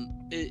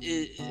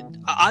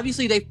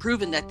obviously they've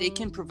proven that they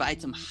can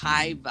provide some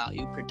high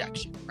value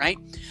production, right?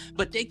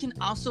 But they can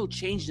also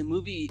change the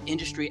movie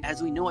industry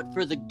as we know it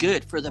for the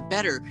good, for the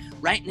better.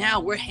 Right now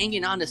we're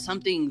hanging on to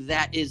something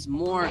that is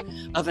more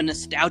of a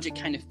nostalgic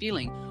kind of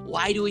feeling.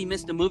 Why do we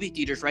miss the movie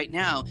theaters right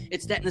now?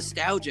 It's that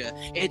nostalgia.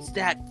 It's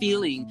that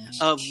feeling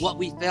of what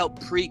we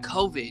felt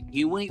pre-COVID.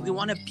 We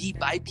want to be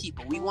by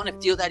people. We want to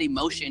feel that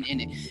emotion in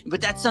it. But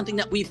that's something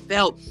that we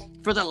felt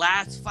for the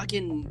last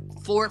fucking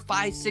 4,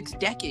 5, 6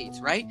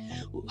 decades, right?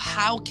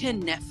 How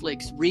can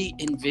Netflix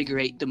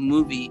reinvigorate the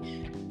movie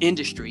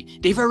industry?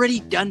 They've already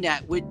done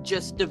that with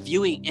just the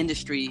viewing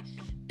industry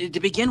to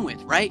begin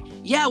with, right?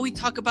 Yeah, we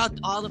talk about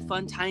all the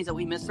fun times that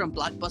we missed from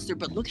Blockbuster,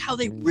 but look how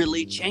they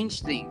really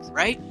changed things,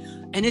 right?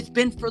 And it's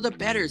been for the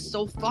better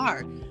so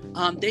far.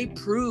 They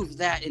prove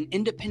that an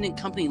independent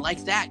company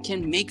like that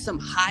can make some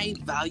high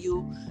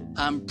value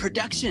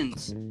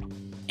productions.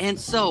 And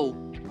so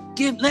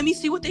let me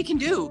see what they can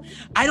do.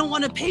 I don't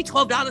want to pay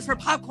 $12 for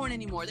popcorn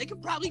anymore. They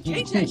could probably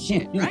change that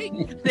shit,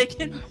 right? They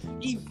can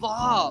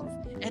evolve.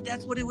 And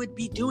that's what it would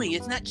be doing.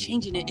 It's not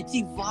changing it. It's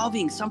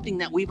evolving something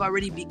that we've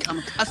already become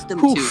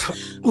accustomed to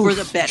for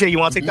the better. Jay, you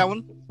want to take that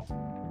one?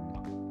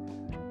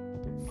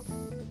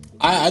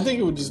 I think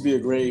it would just be a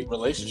great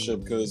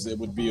relationship because it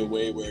would be a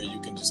way where you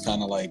can just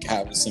kind of like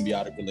have a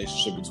symbiotic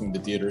relationship between the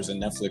theaters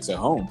and Netflix at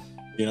home.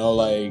 You know,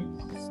 like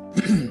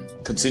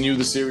continue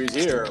the series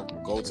here,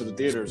 go to the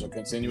theaters, or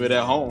continue it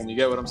at home. You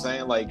get what I'm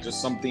saying? Like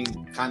just something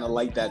kind of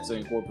like that to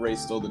incorporate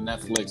still the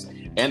Netflix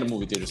and the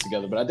movie theaters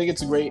together. But I think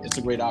it's a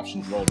great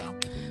option to roll now.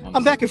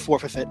 I'm back and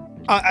forth with it.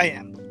 I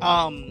am.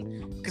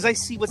 Because I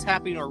see what's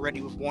happening already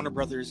with Warner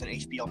Brothers and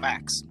HBO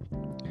Max.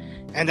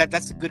 And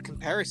that's a good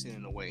comparison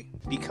in a way.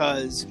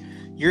 Because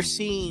you're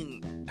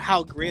seeing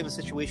how great of a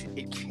situation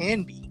it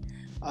can be.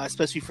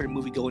 Especially for the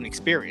movie-going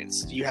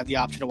experience. You have the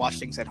option to watch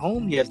things at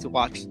home. You have the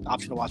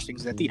option to watch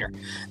things in the theater.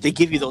 They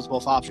give you those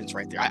both options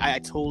right there. I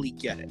totally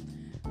get it.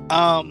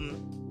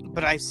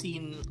 But I've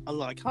seen a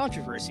lot of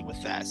controversy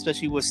with that,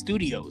 especially with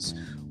studios.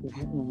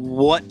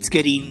 What's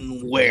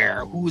getting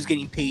where? Who's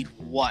getting paid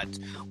what?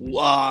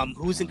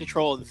 Who's in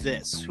control of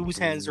this? Whose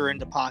hands are in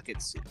the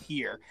pockets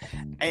here?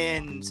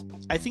 And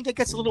I think that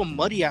gets a little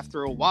muddy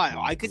after a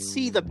while. I could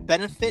see the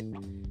benefit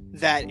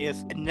that if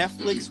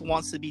Netflix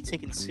wants to be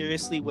taken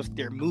seriously with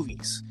their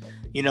movies,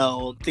 you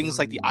know, things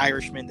like The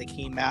Irishman that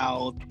came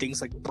out,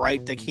 things like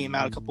Bright that came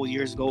out a couple of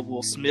years ago,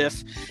 Will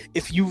Smith,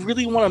 if you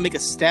really want to make a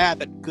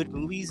stab at good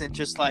movies and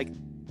just like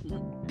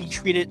be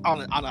treated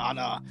on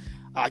a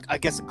I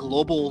guess a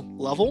global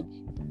level,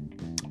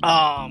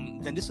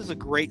 then this is a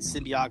great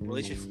symbiotic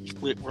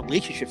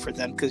relationship for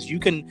them, because you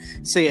can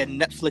say a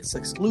Netflix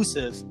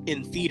exclusive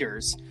in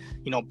theaters,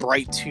 you know,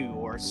 Bright 2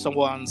 or a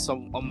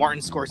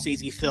Martin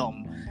Scorsese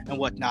film and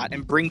whatnot,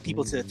 and bring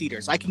people to the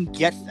theaters. I can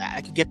get that.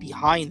 I can get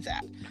behind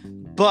that.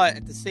 But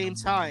at the same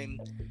time,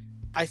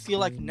 I feel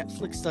like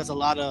Netflix does a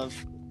lot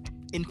of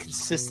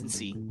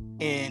inconsistency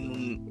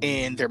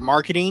in their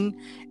marketing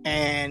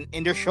and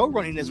in their show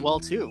running as well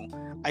too.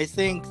 I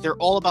think they're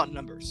all about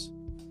numbers.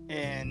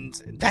 And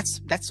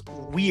that's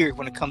weird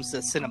when it comes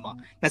to cinema.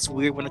 That's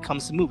weird when it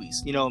comes to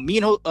movies. You know, me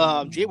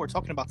and Jay were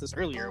talking about this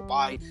earlier,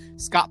 why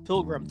Scott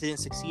Pilgrim didn't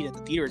succeed at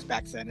the theaters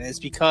back then. And it's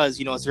because,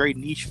 you know, it's a very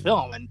niche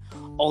film. And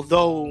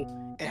although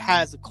it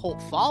has a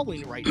cult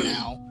following right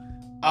now,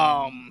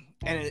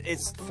 and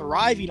it's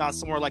thriving on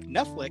somewhere like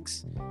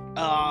Netflix,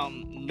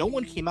 no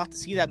one came out to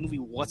see that movie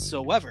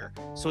whatsoever.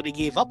 So they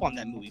gave up on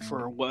that movie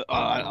for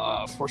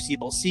a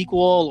foreseeable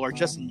sequel or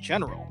just in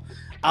general.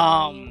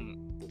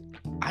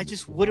 I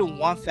just wouldn't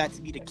want that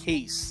to be the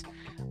case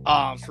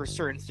for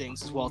certain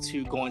things as well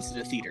too, going to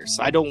the theaters.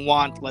 I don't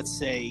want, let's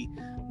say,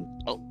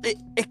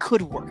 it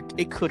could work.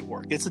 It could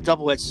work. It's a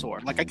double-edged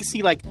sword. Like I can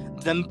see like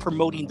them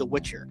promoting The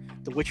Witcher.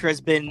 The Witcher has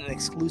been an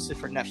exclusive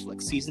for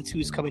Netflix. Season 2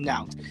 is coming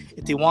out.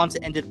 If they want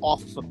to end it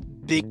off with a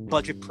big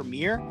budget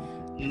premiere,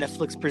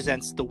 Netflix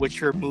presents The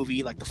Witcher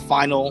movie, like the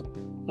final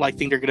like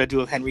thing they're gonna do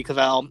with Henry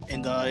Cavill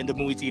in the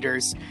movie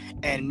theaters,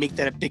 and make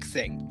that a big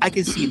thing. I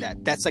can see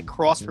that. That's like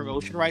cross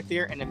promotion right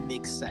there, and it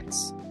makes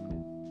sense.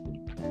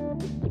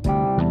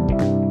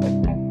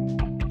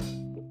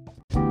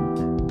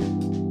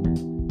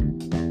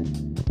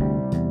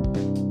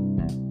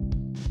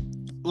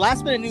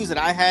 Last bit of news that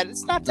I had,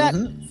 it's not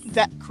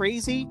that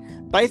crazy,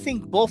 but I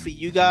think both of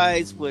you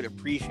guys would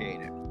appreciate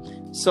it.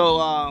 So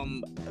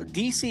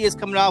DC is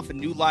coming out with a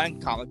new line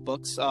of comic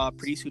books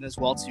pretty soon as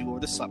well too, over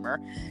the summer,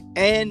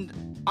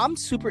 and I'm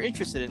super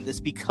interested in this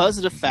because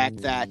of the fact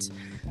that,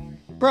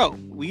 bro,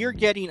 we are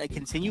getting a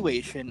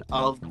continuation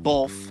of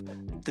both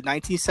the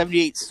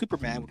 1978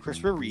 Superman with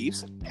Christopher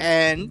Reeves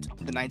and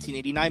the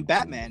 1989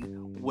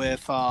 Batman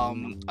with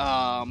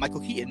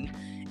Michael Keaton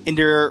in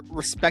their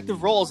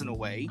respective roles in a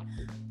way,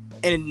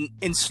 and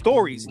in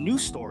stories, new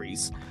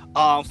stories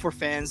for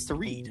fans to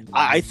read.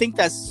 I think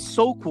that's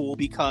so cool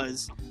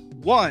because,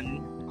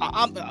 one,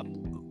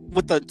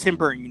 with the Tim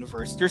Burton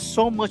universe, there's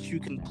so much you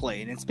can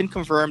play, and it's been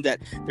confirmed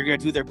that they're going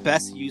to do their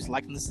best to use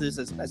likenesses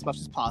as much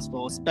as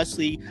possible,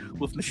 especially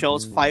with Michelle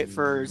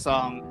Pfeiffer's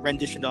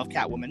rendition of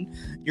Catwoman.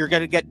 You're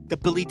going to get the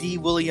Billy D.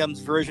 Williams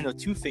version of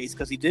Two-Face,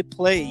 because he did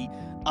play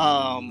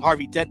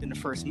Harvey Dent in the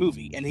first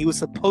movie, and he was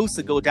supposed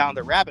to go down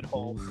the rabbit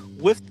hole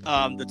with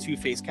the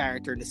Two-Face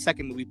character in the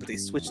second movie, but they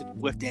switched it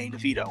with Danny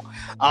DeVito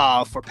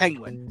for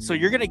Penguin. So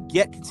you're gonna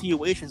get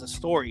continuations of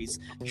stories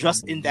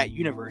just in that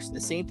universe. The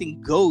same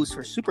thing goes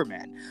for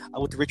Superman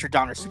with the Richard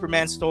Donner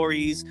Superman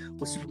stories.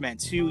 With Superman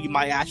 2, you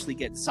might actually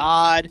get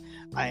Zod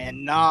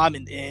and Nam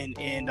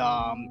and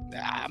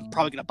I'm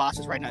probably gonna botch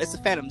this right now. It's the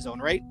Phantom Zone,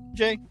 right,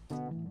 Jay?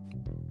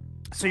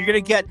 So you're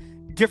gonna get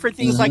different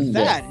things like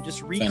that, and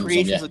just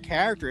recreations of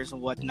characters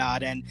and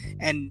whatnot, and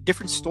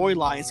different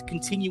storylines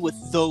continue with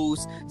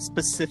those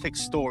specific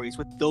stories,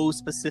 with those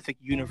specific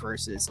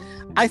universes.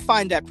 I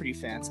find that pretty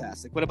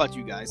fantastic. What about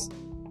you guys?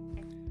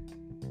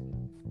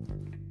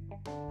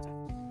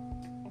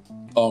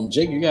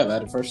 Jake, you got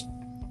at it first.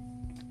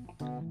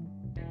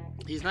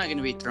 He's not going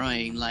to be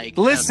throwing like.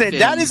 Listen,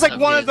 that is like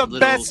one of the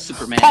best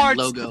Superman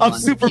parts of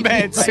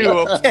Superman 2.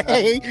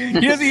 Okay, he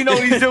doesn't even know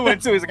what he's doing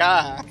too. He's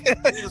like, he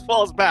just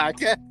falls back.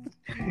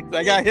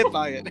 I got hit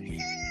by it.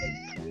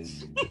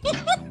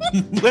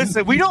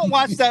 Listen, we don't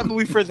watch that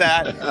movie for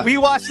that. We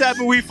watch that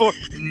movie for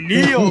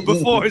Neo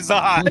before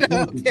Zod.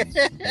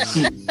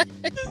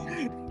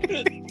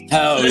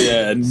 Hell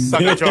yeah.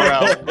 Suck a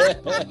Jor-El.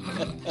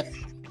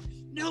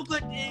 No,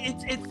 but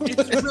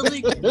it's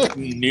really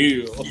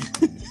Neo.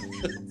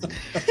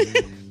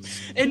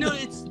 And no,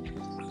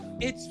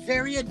 it's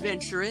very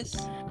adventurous.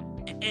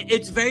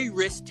 It's very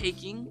risk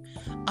taking,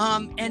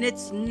 and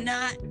it's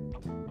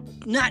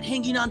not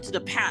hanging on to the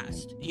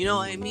past. You know,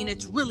 I mean,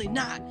 it's really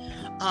not.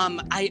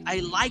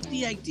 I like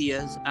the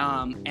ideas,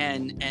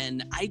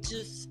 and I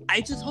just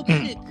hope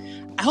that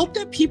I hope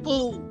that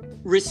people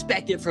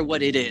respect it for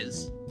what it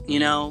is. You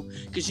know,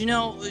 because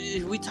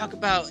we talk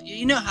about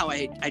how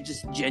I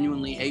just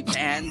genuinely hate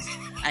fans.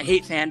 I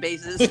hate fan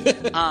bases,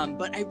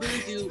 but I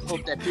really do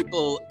hope that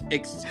people.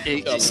 I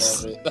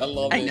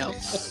love it. I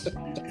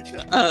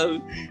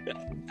know.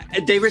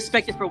 They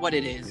respect it for what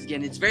it is.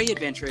 Again, it's very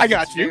adventurous. I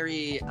got it's you.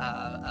 Very.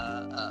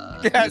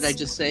 Yes. What did I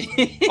just say?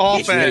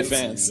 All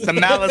fans. The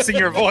malice in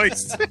your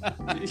voice.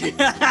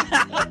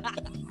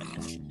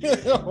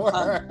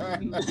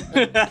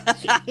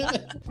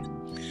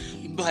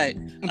 But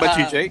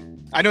you, Jake?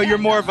 I know you're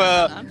more of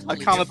a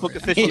comic book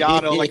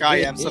aficionado like I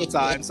am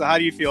sometimes. So how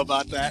do you feel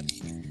about that?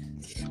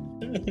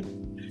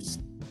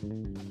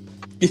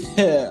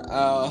 Yeah.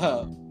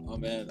 Oh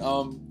man.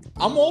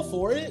 I'm all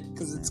for it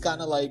because it's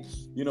kind of like,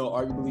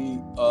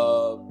 arguably,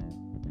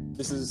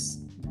 this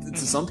is to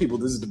some people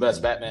this is the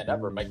best Batman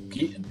ever, Michael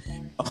Keaton.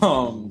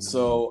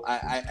 So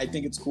I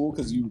think it's cool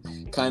because you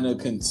kind of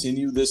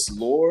continue this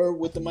lore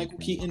with the Michael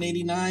Keaton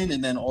 89,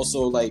 and then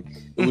also like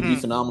it would be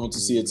phenomenal to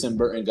see a Tim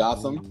Burton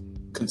Gotham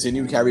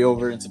continue carry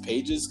over into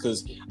Pages,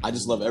 because I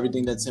just love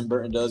everything that Tim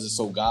Burton does. It's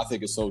so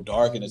gothic, it's so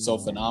dark, and it's so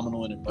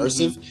phenomenal and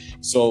immersive.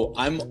 So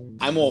I'm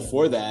all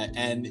for that,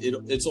 and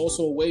it's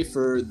also a way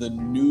for the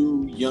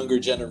new younger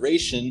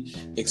generation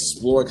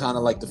explore kind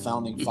of like the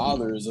founding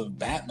fathers of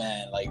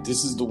Batman. Like,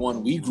 this is the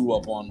one we grew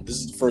up on. This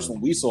is the first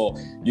one we saw.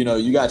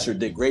 You got your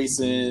Dick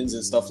Graysons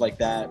and stuff like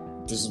that.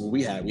 This is what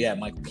we had. We had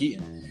Michael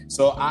Keaton.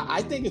 So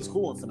I think it's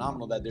cool and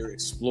phenomenal that they're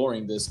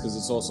exploring this, because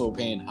it's also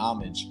paying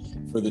homage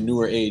for the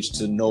newer age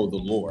to know the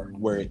lore,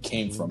 where it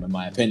came from, in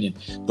my opinion.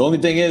 The only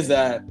thing is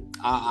that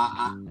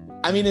I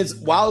mean, it's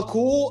while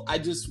cool, I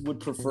just would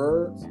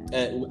prefer.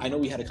 I know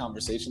we had a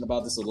conversation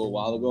about this a little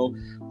while ago,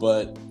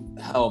 but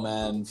hell,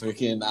 man,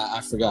 freaking,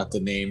 I forgot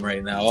the name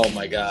right now. Oh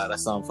my god, I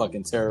sound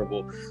fucking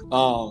terrible.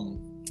 Oh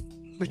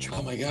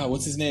my god,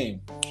 what's his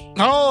name?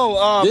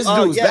 This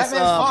dude's Batman's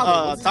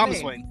father.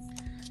 Thomas Wayne.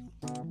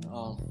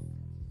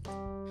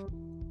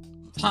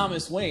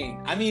 Thomas Wayne.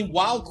 I mean,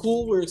 while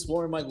cool, we're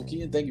exploring Michael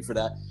Keaton. Thank you for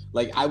that.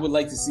 Like, I would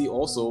like to see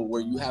also where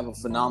you have a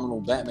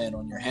phenomenal Batman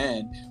on your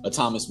hand, a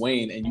Thomas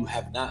Wayne, and you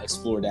have not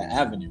explored that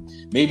avenue.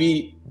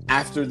 Maybe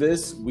after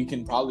this, we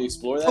can probably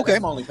explore that. Okay.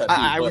 That's my only pet peeve,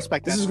 I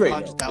respect that. This is great.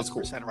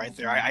 100,000% right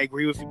there. I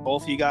agree with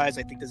both of you guys.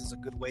 I think this is a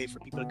good way for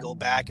people to go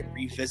back and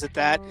revisit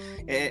that.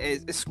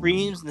 It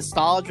screams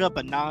nostalgia,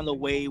 but not in a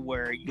way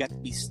where you have to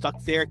be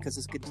stuck there, because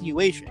it's a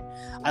continuation.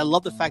 I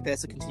love the fact that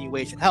it's a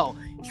continuation. Hell,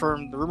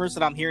 from the rumors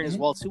that I'm hearing as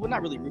well, too, well,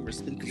 not really rumors,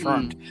 it's been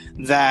confirmed,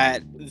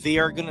 that they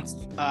are going to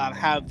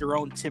have their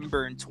own Tim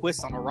Burton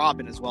twist on a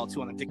Robin as well,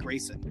 too, on a Dick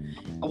Grayson,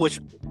 which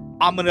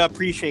I'm going to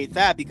appreciate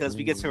that, because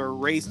we get to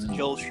erase the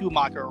Joel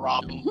Schumacher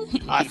Robin.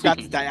 I forgot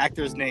the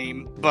actor's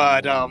name,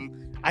 but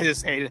I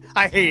just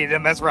hated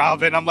him as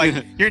Robin. I'm like,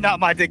 you're not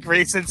my Dick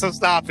Grayson, so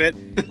stop it.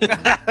 But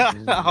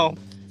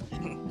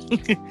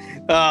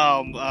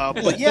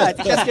yeah, I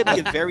think that's going to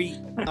be a very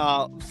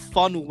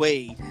fun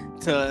way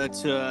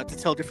to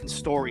tell different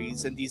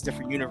stories in these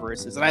different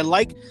universes. And I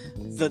like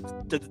the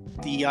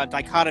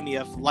dichotomy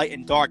of light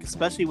and dark,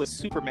 especially with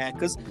Superman,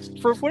 because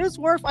for what it's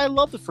worth, I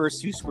love the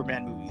first two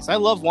Superman movies. I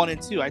love 1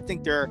 and 2. I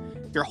think they're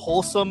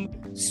wholesome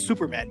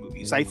Superman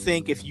movies. I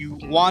think if you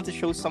want to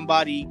show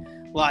somebody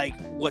like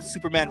what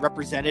Superman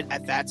represented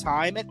at that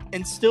time,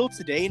 and still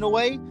today in a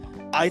way,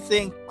 I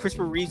think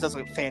Christopher Reeves does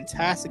a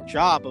fantastic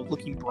job of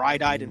looking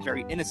bright-eyed and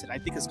very innocent. I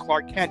think his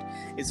Clark Kent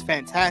is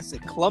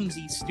fantastic,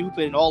 clumsy,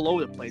 stupid, and all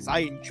over the place. I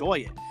enjoy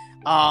it.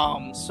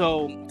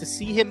 So to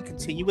see him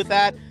continue with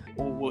that,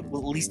 or at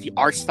least the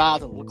art style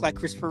to look like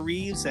Christopher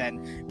Reeves,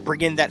 and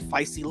bring in that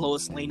feisty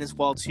Lois Lane as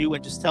well too,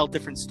 and just tell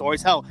different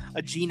stories. Hell,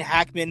 a Gene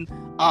Hackman,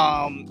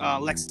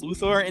 Lex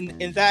Luthor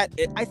in that.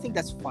 I think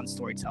that's fun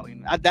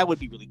storytelling. That would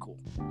be really cool.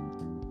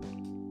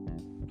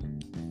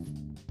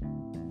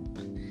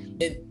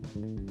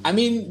 I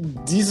mean,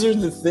 these are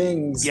the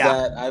things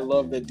that I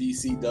love that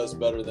DC does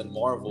better than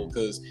Marvel,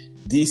 because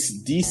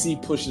DC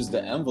pushes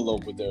the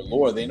envelope with their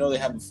lore. They know they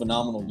have a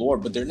phenomenal lore,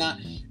 but they're not.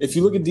 If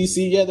you look at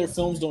DC, their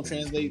films don't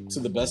translate to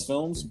the best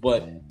films,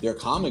 but their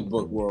comic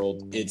book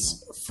world,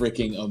 it's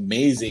freaking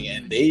amazing,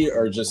 and they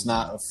are just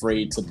not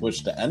afraid to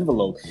push the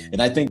envelope.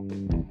 And I think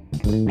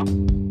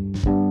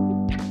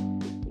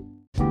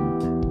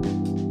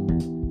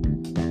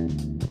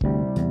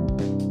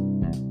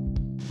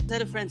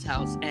at a friend's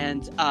house,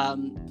 and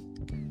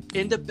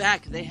in the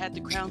back they had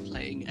The Crown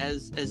playing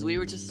as we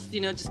were just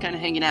kind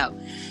of hanging out,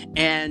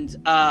 and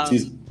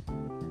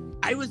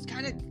I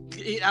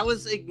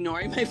was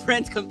ignoring my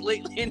friends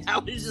completely, and I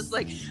was just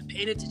like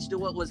paying attention to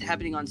what was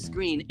happening on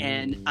screen,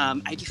 and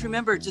I just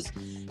remember just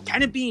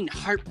kind of being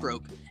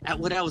heartbroken at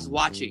what I was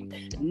watching.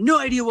 No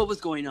idea what was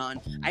going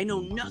on. I know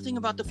nothing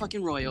about the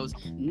fucking royals.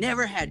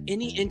 Never had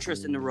any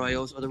interest in the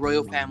royals or the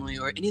royal family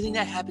or anything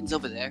that happens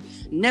over there.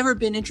 Never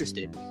been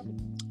interested.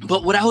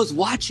 But what I was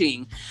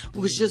watching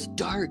was just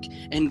dark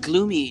and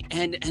gloomy,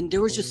 and there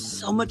was just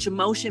so much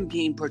emotion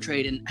being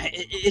portrayed, and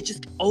it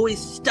just always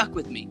stuck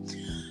with me.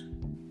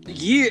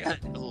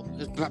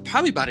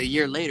 Probably about a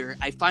year later,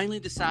 I finally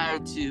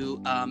decided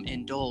to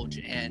indulge,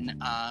 and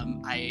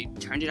I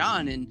turned it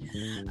on, and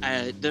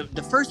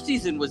the first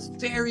season was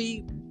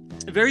very,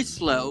 very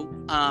slow,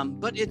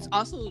 but it's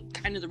also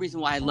kind of the reason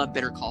why I love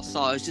Better Call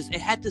Saul. It's just,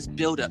 it had this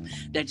buildup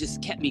that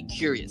just kept me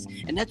curious,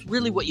 and that's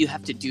really what you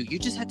have to do. You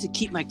just have to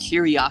keep my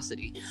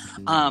curiosity.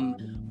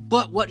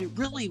 But what it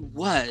really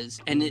was,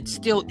 and it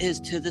still is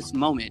to this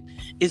moment,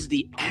 is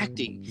the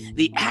acting.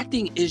 The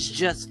acting is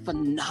just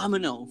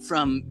phenomenal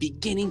from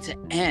beginning to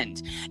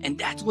end, and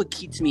that's what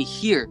keeps me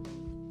here.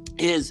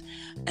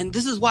 And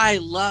this is why I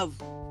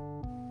love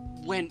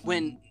when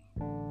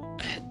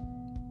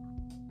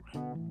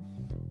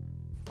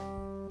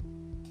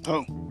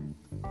Oh.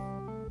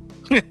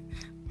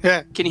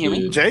 Yeah. Can you hear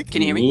me? Jake?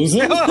 Can you hear me?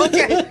 Oh,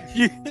 okay.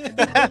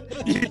 That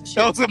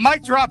was a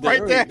mic drop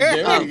right there.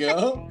 There we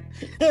go.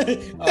 I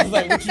was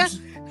like,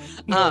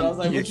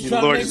 what you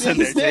trying to make me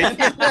understand?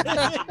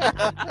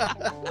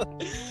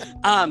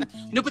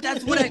 No, but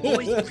that's what I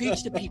always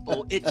preach to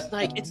people. It's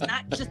like, it's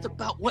not just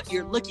about what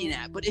you're looking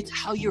at, but it's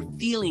how you're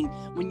feeling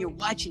when you're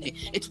watching it.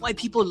 It's why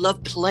people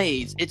love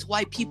plays. It's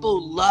why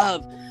people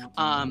love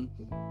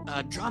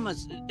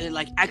dramas,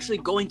 like actually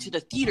going to the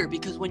theater,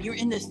 because when you're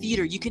in the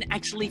theater, you can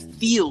actually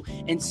feel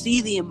and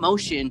see the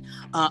emotion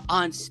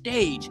on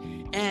stage.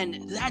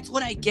 And that's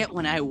what I get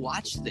when I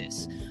watch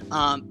this.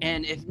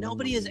 And if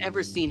nobody has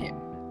ever seen it,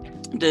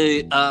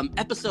 the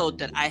episode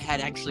that I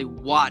had actually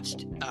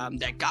watched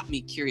that got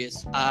me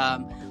curious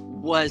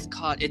was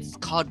called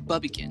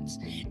Bubbikins,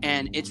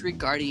 and it's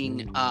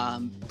regarding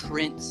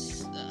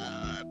Prince.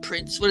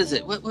 What is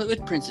it?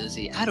 What prince is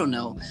he? I don't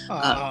know.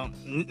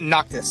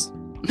 Noctis.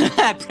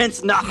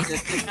 Prince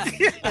Noctis.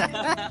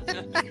 Yeah.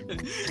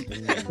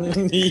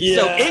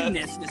 So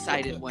Ignis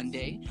decided one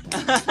day.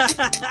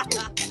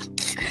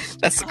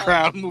 That's the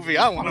Crown movie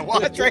I want to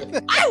watch right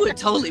there. I would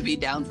totally be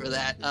down for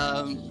that.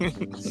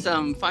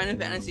 Some Final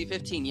Fantasy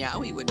 15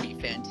 yaoi would be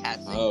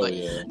fantastic. Oh, but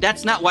yeah.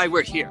 that's not why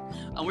we're here.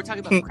 We're talking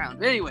about the Crown.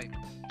 But anyway.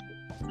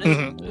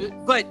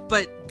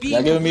 But being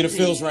You're giving me the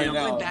feels right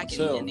now. Going back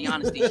in the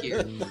honesty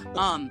here.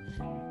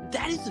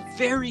 That is a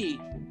very,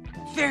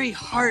 very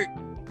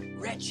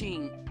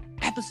heart-wrenching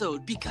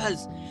episode,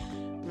 because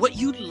what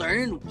you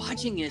learn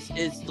watching is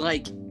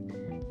like,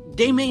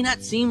 they may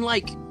not seem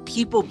like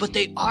people, but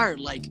they are.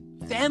 Like,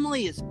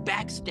 family is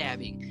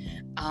backstabbing.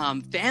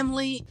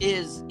 Family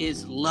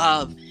is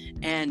love,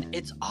 and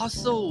it's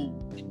also,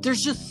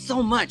 there's just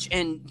so much.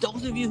 And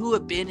those of you who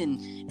have been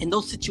in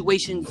those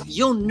situations,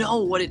 you'll know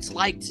what it's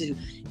like to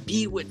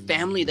be with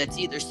family that's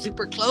either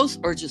super close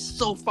or just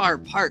so far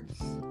apart.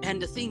 And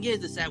the thing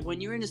is that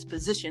when you're in this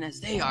position as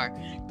they are,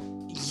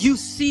 you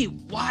see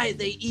why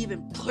they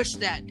even push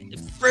that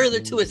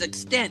further to its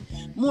extent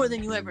more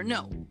than you ever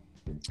know.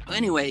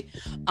 Anyway,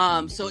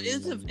 so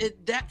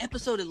that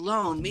episode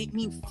alone made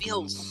me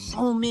feel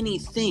so many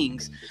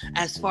things,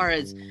 as far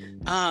as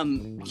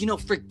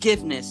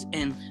forgiveness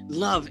and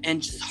love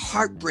and just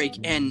heartbreak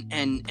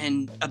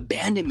and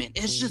abandonment.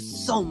 It's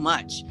just so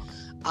much.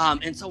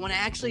 And so when I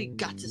actually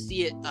got to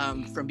see it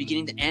from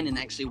beginning to end and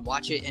actually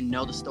watch it and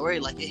know the story,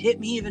 like, it hit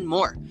me even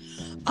more.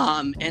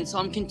 And so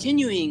I'm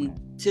continuing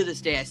to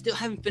this day. I still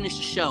haven't finished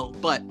the show,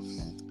 but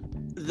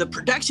the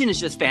production is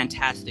just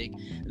fantastic.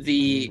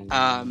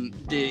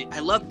 I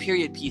love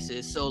period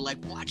pieces, so like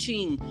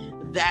watching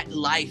that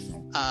life,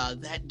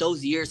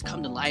 those years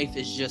come to life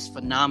is just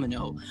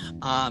phenomenal.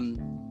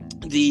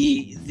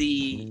 The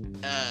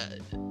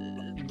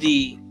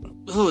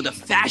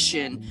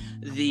fashion,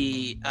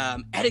 the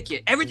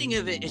etiquette, everything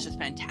of it is just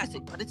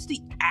fantastic. But it's the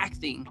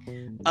acting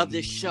of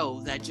this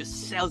show that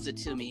just sells it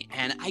to me,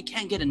 and I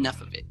can't get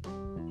enough of it.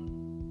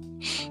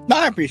 No,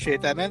 I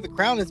appreciate that, man. The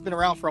Crown has been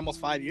around for almost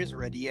 5 years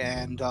already,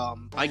 and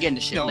I get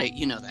into shit late,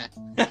 you know that.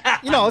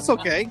 it's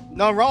okay.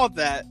 Nothing wrong with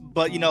that.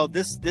 But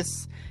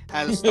this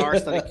has a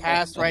star-studded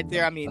cast right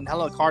there. I mean,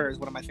 Helena Carter is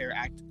one of my favorite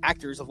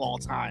actors of all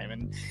time,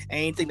 and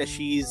anything that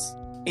she's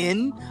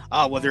in,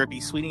 whether it be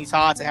Sweeney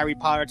Todd to Harry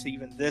Potter to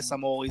even this,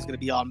 I'm always going to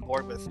be on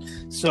board with.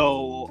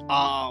 So,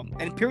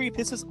 and period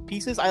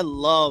pieces, I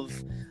love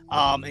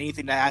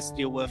anything that has to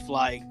deal with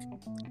like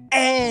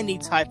any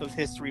type of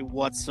history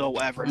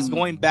whatsoever. Just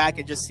going back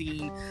and just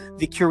seeing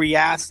the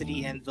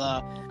curiosity and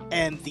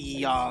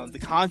the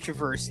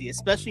controversy,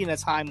 especially in a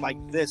time like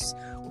this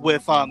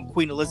with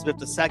Queen Elizabeth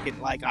II.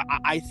 Like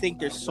I think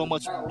there's so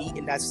much meat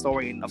in that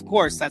story, and of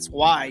course that's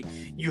why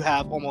you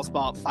have almost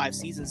about 5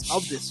 seasons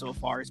of this so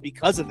far, is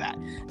because of that.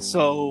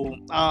 So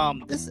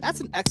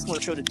that's an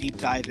excellent show to deep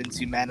dive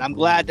into, man. I'm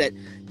glad that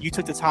you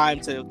took the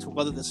time to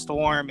weather the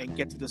storm and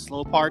get to the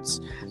slow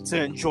parts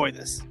to enjoy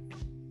this.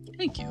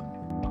 Thank you.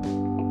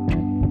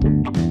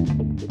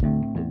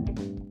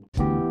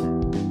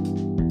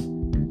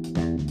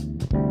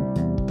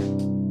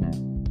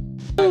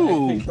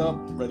 I picked up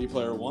Ready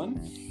Player One,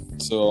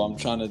 so I'm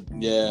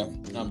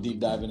I'm deep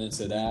diving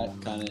into that,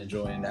 kind of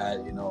enjoying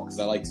that, because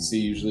I like to see,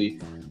 usually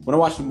when I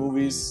watch the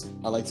movies,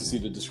 I like to see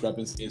the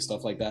discrepancy and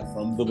stuff like that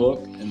from the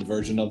book and the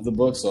version of the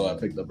book. So I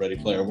picked up Ready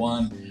Player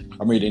One.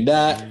 I'm reading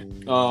that,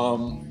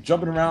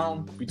 jumping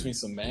around between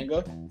some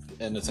manga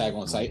and Attack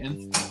on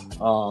Titan.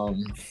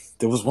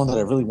 There was one that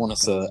I really wanted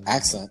to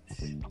accent.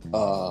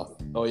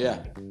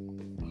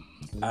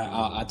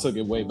 I took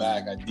it way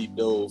back. I deep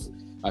dove.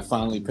 I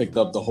finally picked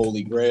up The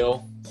Holy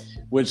Grail,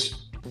 which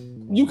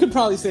you could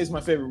probably say is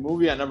my favorite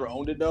movie. I never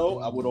owned it though.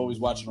 I would always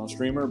watch it on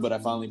streamer, but I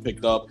finally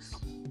picked up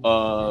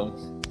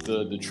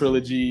the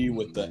trilogy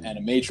with the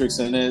Animatrix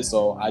in it.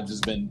 So I've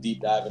just been deep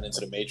diving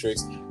into the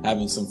Matrix,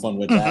 having some fun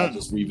with that,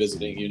 just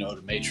revisiting,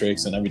 the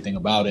Matrix and everything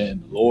about it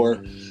and the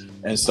lore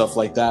and stuff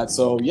like that.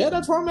 So yeah,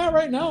 that's where I'm at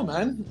right now,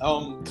 man.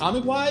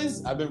 Comic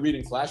wise, I've been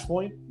reading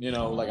Flashpoint.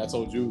 Like I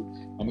told you,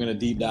 I'm gonna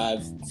deep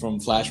dive from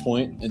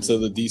Flashpoint into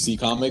the DC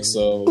comics.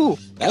 So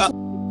that's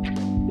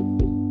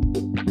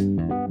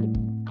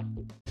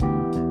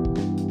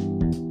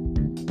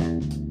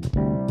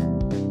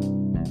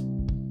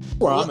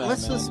where I'm at,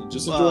 let's man.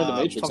 Just enjoying the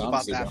Matrix. Talk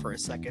about that for a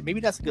second. Maybe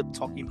that's a good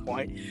talking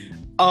point.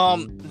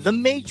 The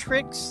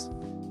Matrix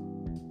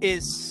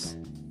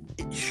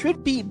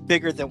should be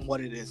bigger than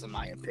what it is, in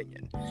my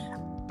opinion.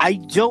 I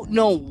don't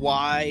know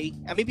why,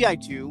 and maybe I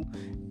do.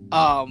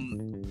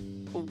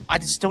 I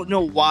just don't know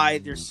why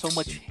there's so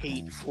much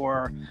hate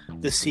for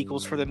the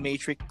sequels for the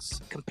Matrix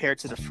compared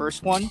to the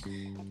first one.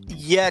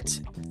 Yet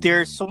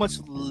there's so much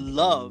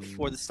love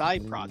for the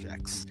side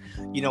projects.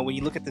 When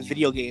you look at the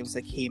video games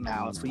that came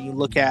out, when you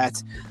look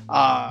at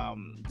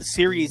the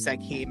series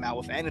that came out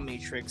with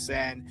Animatrix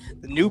and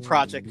the new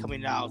project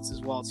coming out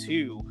as well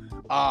too.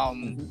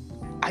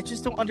 I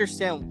just don't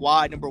understand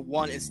why, number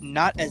one, it's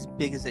not as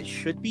big as it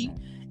should be,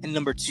 and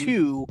number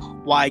two,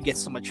 why it gets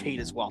so much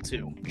hate as well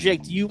too.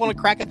 Jake, do you want to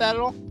crack at that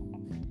at all?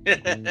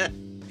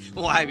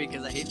 Why?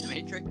 Because I hate the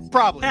Matrix?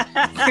 Probably.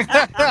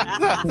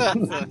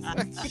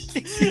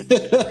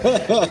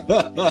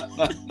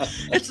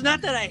 It's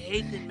not that I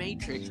hate the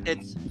Matrix.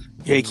 It's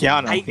hey,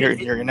 Keanu,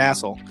 you're an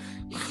asshole.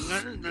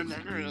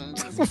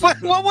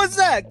 What was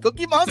that?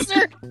 Cookie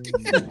Monster?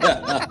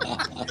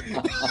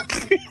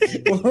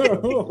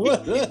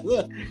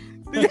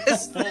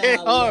 Yes, they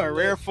are.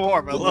 Rare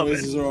form. I love it.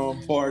 This is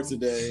on par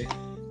today.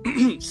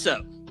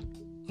 So,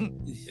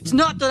 it's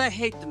not that I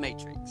hate the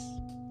Matrix.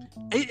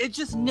 It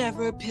just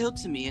never appealed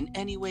to me in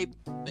any way,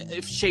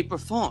 shape, or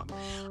form.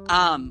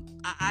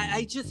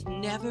 I just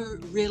never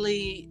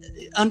really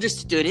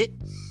understood it.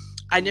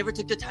 I never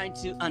took the time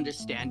to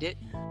understand it.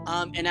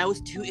 And I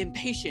was too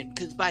impatient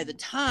because by the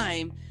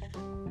time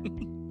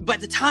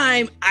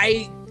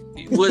I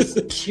was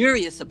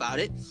curious about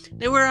it,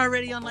 they were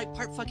already on like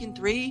part fucking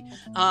 3.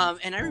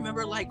 And I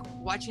remember like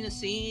watching a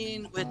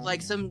scene with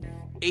like some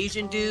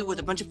Asian dude with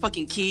a bunch of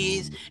fucking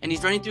keys, and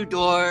he's running through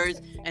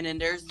doors, and then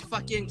there's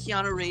fucking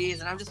Keanu Reeves,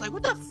 and I'm just like,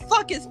 what the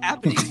fuck is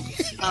happening?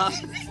 That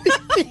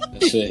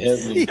shit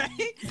hit me.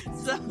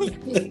 So,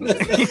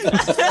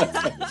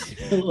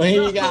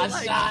 when he got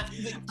shot,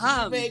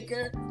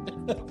 Baker.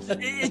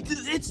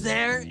 It's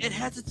there. It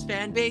has its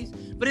fan base,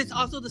 but it's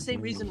also the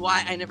same reason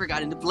why I never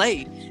got into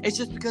Blade. It's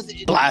just because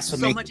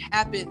so much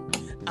happened,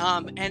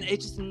 and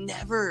it just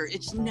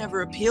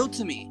never appealed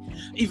to me.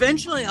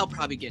 Eventually, I'll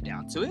probably get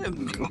down to it.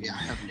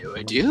 I have no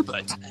idea,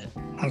 but.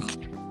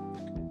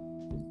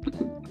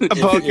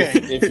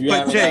 Okay,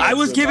 but Jay, I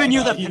was giving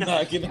you the.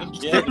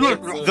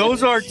 Look,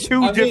 those are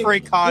two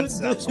different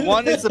concepts.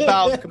 One is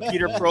about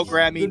computer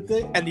programming,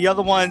 and the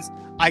other one's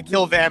I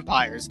kill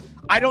vampires.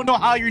 I don't know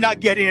how you're not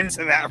getting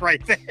into that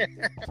right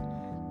there.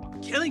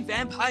 Killing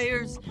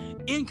vampires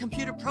in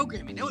computer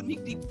programming, that would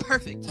make me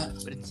perfect,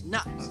 but it's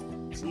not.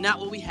 It's not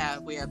what we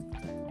have. We have.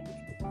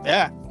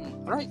 Yeah.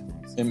 All right.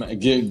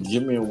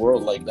 Give me a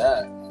world like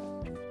that.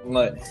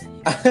 Like,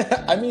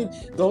 I mean,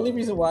 the only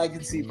reason why I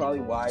can see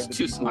probably why the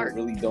Too people smart.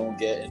 really don't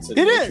get into It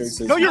the is. Matrix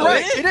is No, you're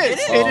right. It is.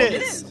 It It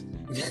is. is.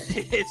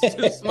 It's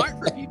too smart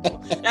for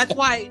people. That's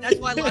why a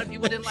lot of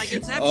people didn't like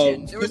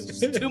Inception. There was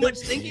too much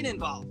thinking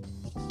involved.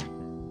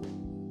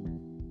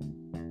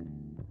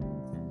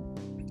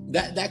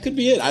 That could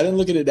be it. I didn't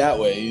look at it that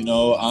way, you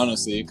know.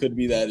 Honestly, it could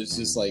be that it's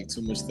just like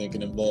too much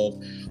thinking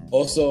involved.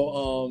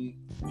 Also,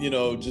 you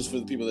know, just for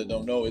the people that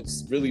don't know,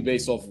 it's really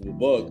based off of a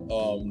book,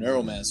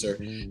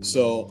 Neuromancer.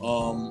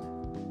 So,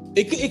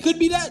 it could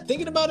be that.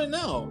 Thinking about it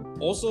now.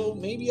 Also,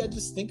 maybe I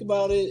just think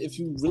about it. If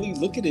you really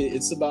look at it,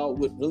 it's about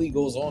what really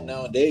goes on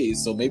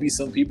nowadays. So maybe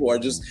some people are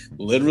just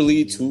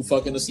literally too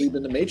fucking asleep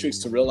in the Matrix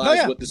to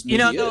realize what this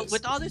movie is.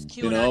 With all this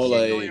QAnon You know, shit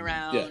like, going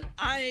around, yeah.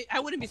 I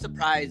wouldn't be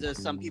surprised if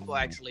some people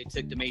actually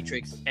took the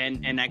Matrix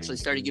and actually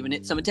started giving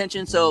it some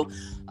attention. So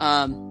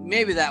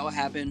maybe that will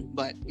happen.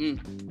 But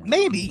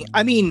Maybe.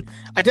 I mean,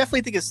 I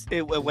definitely think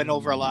it went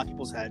over a lot of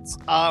people's heads.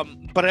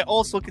 But I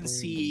also can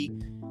see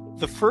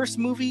the first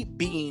movie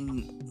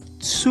being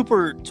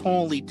super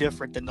tonally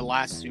different than the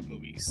last two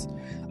movies.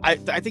 I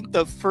think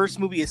the first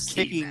movie is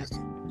taking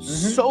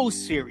so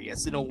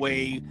serious in a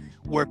way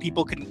where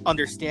people can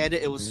understand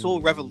it. It was so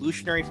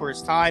revolutionary for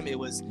its time.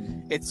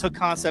 It took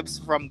concepts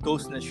from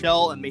Ghost in the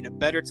Shell and made it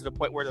better to the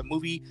point where the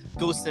movie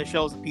Ghost in the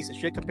Shell is a piece of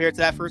shit compared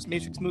to that first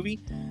Matrix movie.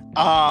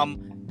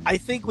 I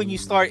think when you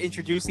start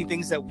introducing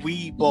things that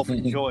we both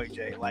enjoy,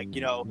 Jay, like,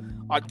 you know,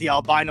 the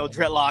albino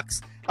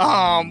dreadlocks,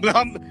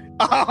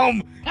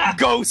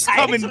 ghosts I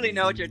coming actually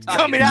know what you're talking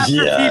coming about.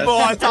 after people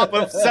on top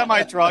of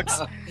semi trucks.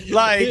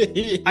 Like,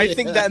 I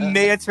think that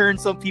may have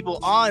turned some people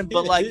on,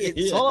 but like,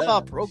 it's all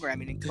about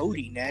programming and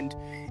coding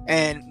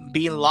and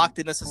being locked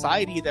in a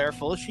society that are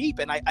full of sheep.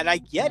 And I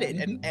get it,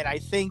 and I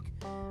think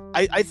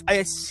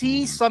I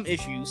see some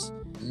issues.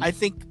 I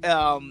think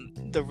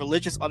the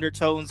religious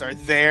undertones are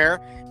there,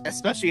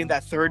 especially in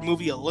that third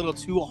movie, a little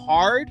too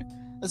hard.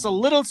 It's a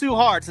little too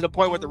hard to the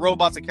point where the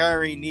robots are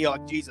carrying Neo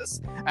like Jesus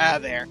out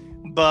of there.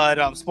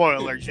 But spoiler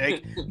alert,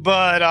 Jake.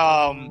 But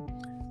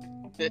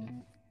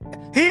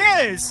he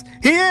is.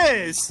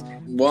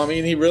 Well, I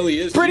mean, he really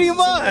is Pretty Jesus in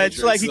the much.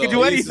 Matrix, Like, he can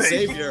do he's the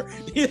anything. savior.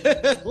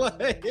 Yeah,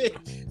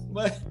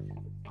 but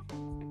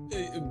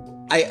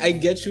I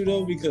get you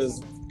though,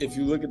 because if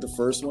you look at the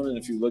first one and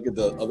if you look at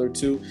the other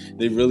two,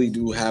 they really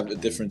do have a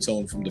different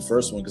tone from the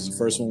first one, because the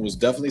first one was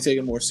definitely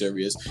taken more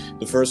serious.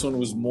 The first one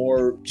was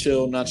more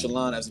chill,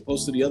 nonchalant, as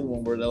opposed to the other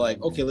one where they're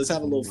like, okay, let's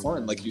have a little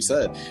fun. Like you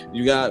said,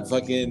 you got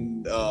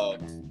fucking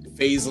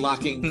phase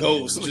locking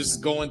ghosts just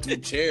going through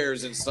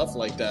chairs and stuff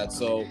like that.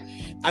 So,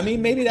 I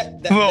mean, maybe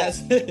that's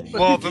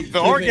Well,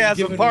 the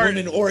orgasm part,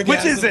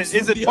 which is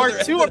it part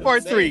 2 or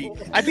part 3?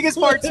 I think it's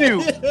part 2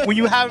 when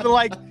you have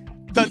like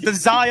the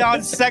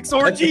Zion sex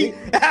orgy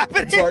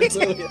happening. Part 2.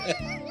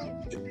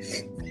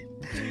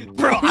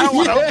 Bro,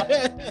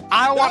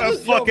 I want to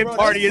fucking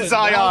party in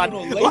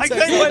Zion. Like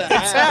they went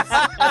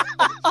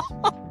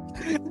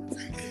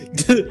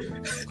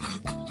to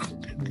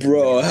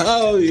Bro,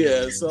 hell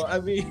yeah. So, I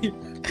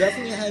mean,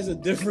 definitely has a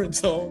different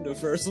tone, the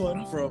first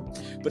one from,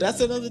 but that's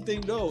another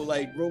thing though.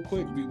 Like, real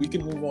quick, we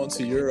can move on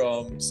to your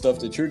stuff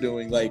that you're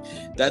doing. Like,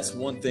 that's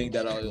one thing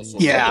that I also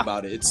like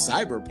about it. It's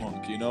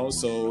cyberpunk, you know.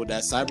 So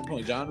that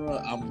cyberpunk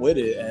genre, I'm with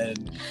it,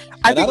 and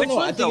I don't know.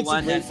 I think it's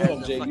a great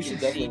film, Jay. You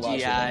should definitely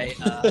watch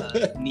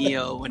it.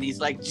 Neo when he's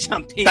like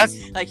jumping,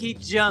 like he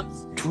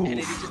jumps and then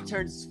he just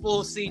turns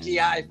full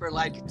CGI for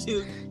like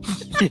 2.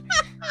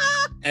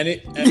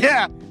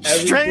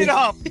 Straight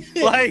up,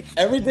 like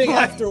everything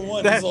after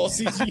one is all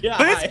CGI.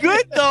 But it's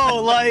good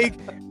though. Like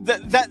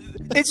that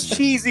it's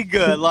cheesy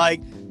good.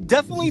 Like,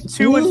 definitely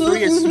 2 and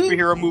 3 are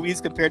superhero movies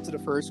compared to the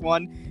first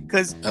one,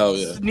 because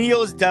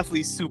Neo is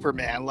definitely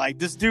Superman. Like,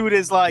 this dude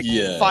is like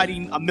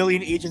fighting a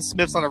million Agent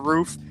Smiths on a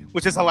roof,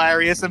 which is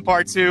hilarious in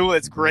part 2.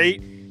 It's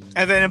great.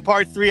 And then in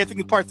part 3, I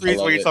think in part 3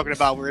 is what you're talking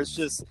about, where it's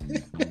just,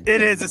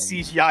 it is a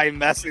CGI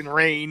mess in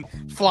rain,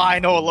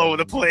 flying all over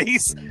the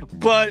place.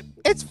 But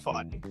it's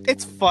fun.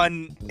 It's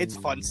fun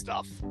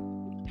stuff.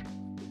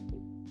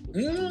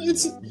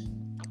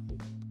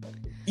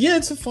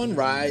 It's a fun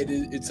ride.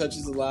 It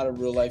touches a lot of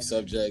real life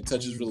subject,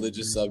 touches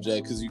religious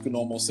subject, because you can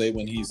almost say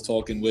when he's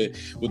talking with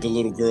the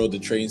little girl at the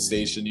train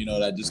station, you know,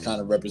 that just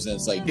kind of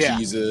represents like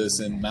Jesus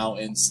and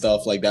mountain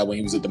stuff like that when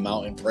he was at the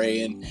mountain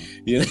praying,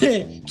 you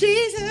know,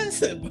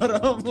 Jesus.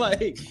 But I'm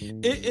like,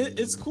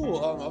 it's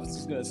cool. I was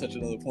just gonna touch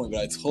another point,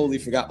 but I totally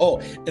forgot. Oh,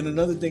 and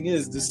another thing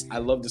is this: I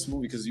love this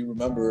movie because you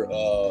remember,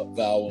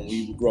 Val, when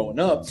we were growing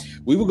up,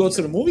 we would go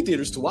to the movie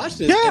theaters to watch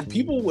this, and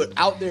people were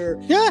out there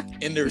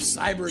in their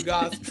cyber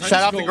goth.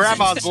 Shout out to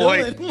Grandma's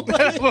boy.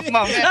 With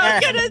my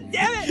man.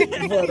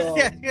 But,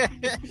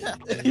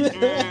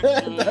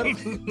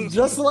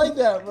 just like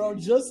that, bro.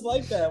 Just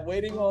like that.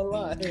 Waiting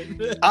online.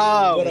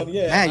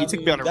 Man, you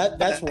took me on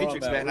that's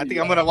Matrix, man. I think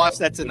I'm gonna watch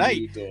that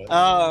tonight.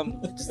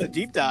 Just a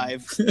deep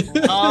dive.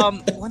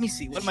 Let me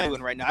see. What am I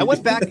doing right now? I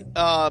went back in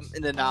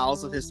the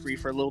annals of history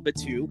for a little bit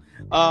too.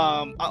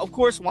 Of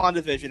course,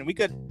 WandaVision. And we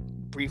could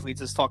briefly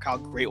just talk how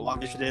great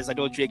WandaVision is. I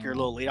know, Jake, you're a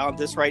little late on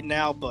this right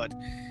now, but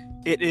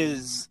it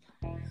is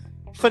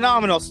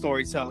phenomenal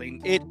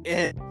storytelling. It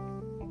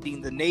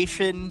the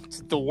nation,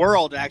 the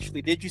world.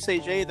 Actually, did you say,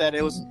 Jay, that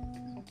it was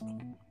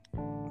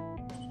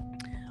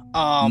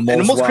and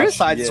the most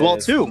criticized as well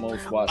too?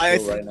 I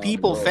think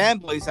people,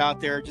 fanboys out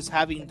there, just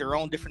having their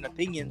own different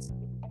opinions,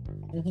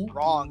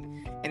 wrong.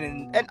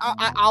 And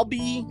I'll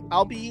be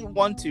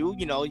one too.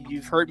 You know,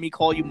 you've heard me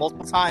call you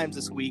multiple times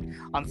this week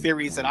on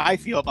theories that I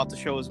feel about the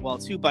show as well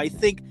too. But I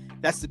think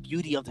that's the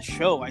beauty of the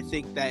show. I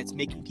think that it's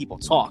making people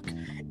talk,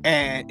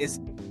 and it's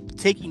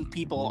taking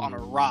people on a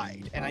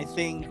ride. And I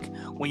think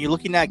when you're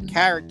looking at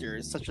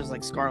characters such as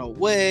like Scarlet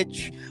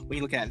Witch, when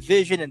you're looking at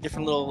Vision and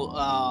different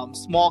little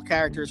small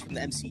characters from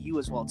the MCU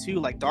as well too,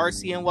 like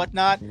Darcy and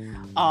whatnot,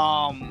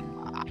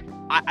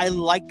 I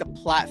like the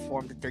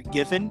platform that they're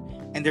given,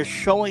 and they're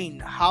showing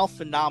how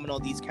phenomenal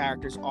these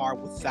characters are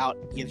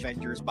without the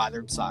Avengers by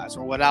their sides,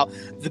 or without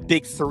the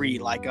big three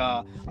like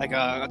a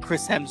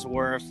Chris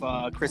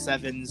Hemsworth, Chris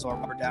Evans, or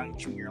Robert Downey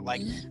Jr.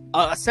 Like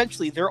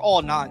essentially, they're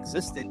all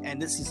non-existent,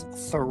 and this is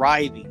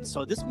thriving.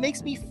 So this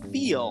makes me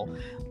feel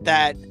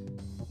that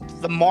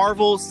the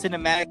Marvel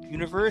Cinematic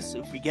Universe,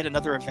 if we get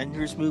another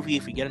Avengers movie,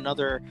 if we get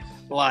another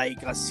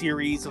like a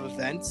series of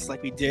events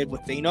like we did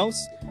with Thanos,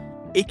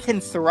 it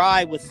can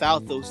thrive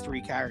without those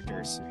three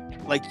characters.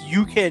 Like,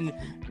 you can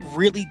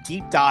really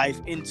deep dive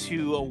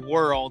into a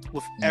world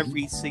with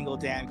every single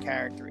damn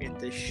character in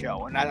this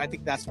show. And I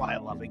think that's why I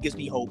love it. It gives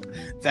me hope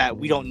that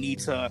we don't need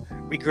to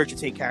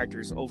regurgitate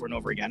characters over and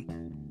over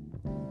again.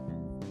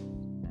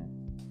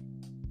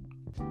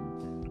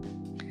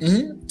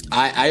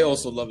 I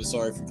also love it.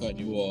 Sorry for cutting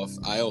you off.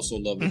 I also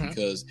love it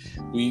because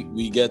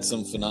we get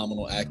some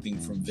phenomenal acting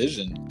from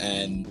Vision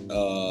and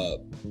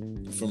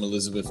from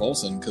Elizabeth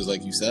Olsen. Because,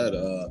 like you said,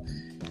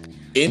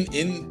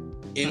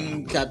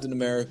 in Captain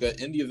America,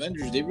 in the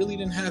Avengers, they really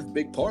didn't have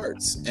big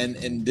parts. And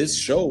in this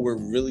show, we're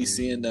really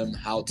seeing them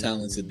how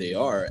talented they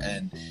are.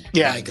 And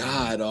my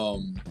God,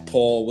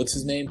 Paul, what's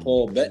his name?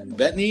 Paul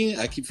Bettany?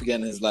 I keep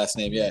forgetting his last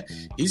name. Yeah,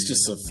 he's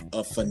just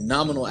a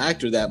phenomenal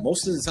actor that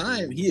most of the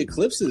time he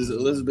eclipses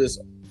Elizabeth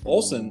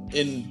Olsen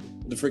in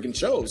the freaking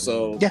show.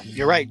 So yeah,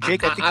 you're right,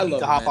 Jake. I think I we need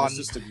love to hop on. It's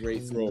just a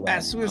great throwback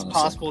as soon as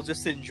possible,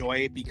 just to enjoy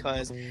it,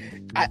 because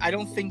I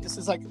don't think this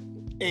is like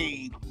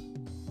a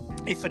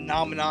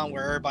phenomenon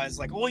where everybody's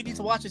like, "Oh, you need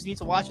to watch this, you need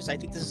to watch this." I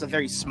think this is a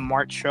very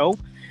smart show.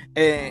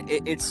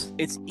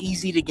 It's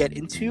easy to get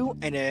into,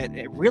 and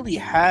it really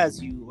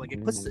has you, like,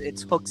 it puts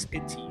its hooks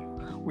into you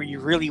where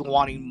you're really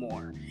wanting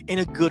more in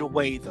a good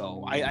way.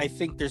 Though I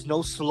think there's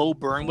no slow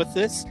burn with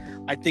this.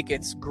 I think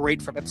it's great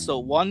from episode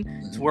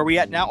 1 to where we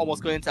at now,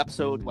 almost going into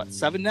episode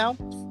 7 now.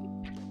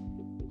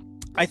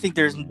 I think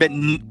there's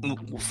been,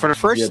 for the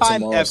first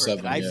time ever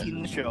that I've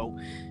seen the show,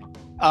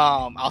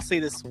 I'll say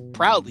this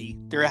proudly,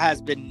 there has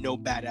been no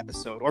bad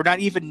episode, or not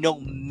even no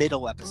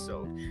middle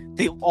episode.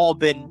 They've all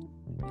been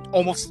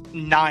almost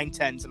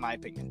 9/10s in my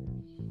opinion.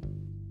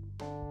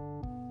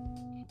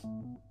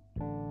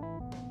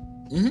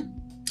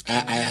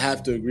 I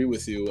have to agree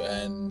with you,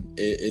 and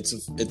it's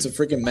a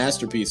freaking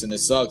masterpiece, and it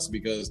sucks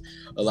because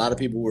a lot of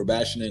people were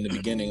bashing it in the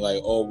beginning,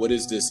 like, "Oh, what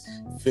is this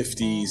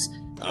 50s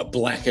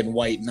black and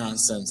white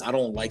nonsense? I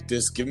don't like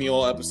this. Give me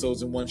all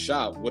episodes in one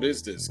shot. What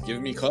is this?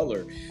 Give me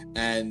color."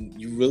 And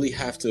you really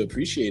have to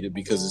appreciate it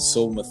because it's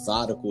so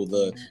methodical,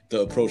 the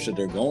approach that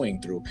they're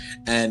going through.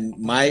 And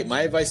my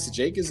advice to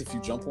Jake is, if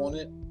you jump on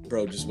it,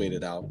 bro, just wait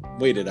it out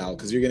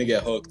because you're gonna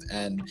get hooked.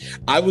 And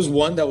I was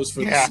one that was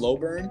for the slow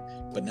burn,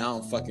 but now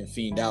I'm fucking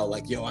fiend out,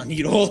 like, yo, I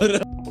need all of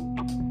them.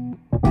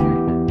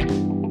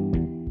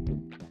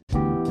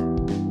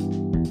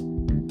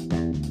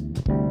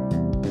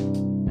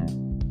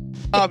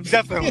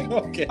 Definitely.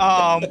 Okay.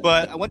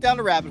 But I went down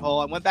the rabbit hole.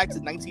 I went back to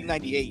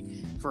 1998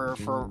 for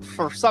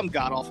some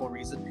god awful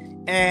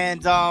reason,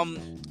 and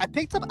I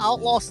picked up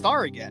Outlaw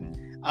Star again.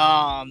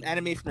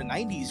 Anime from the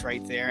 90s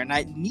right there, and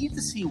I need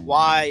to see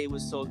why it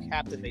was so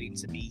captivating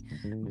to me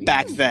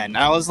back then.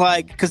 I was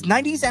like, because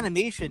 90s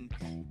animation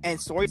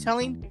and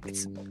storytelling,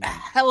 it's a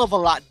hell of a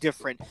lot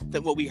different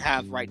than what we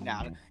have right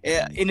now,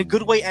 in a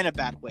good way and a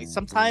bad way.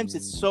 Sometimes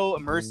it's so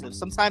immersive,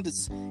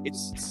 sometimes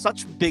it's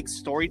such big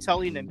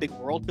storytelling and big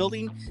world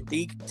building that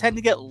you tend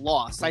to get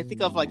lost. I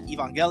think of like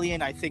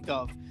Evangelion, I think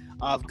of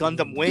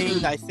Gundam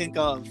Wing, I think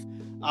of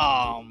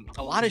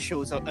a lot of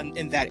shows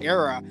in that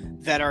era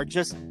that are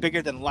just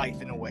bigger than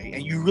life in a way,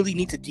 and you really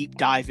need to deep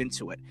dive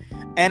into it.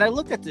 And I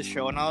looked at this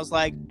show and I was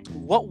like,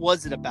 what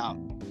was it about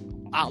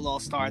Outlaw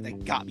Star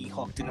that got me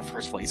hooked in the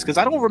first place? Because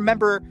I don't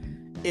remember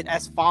it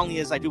as fondly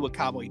as I do with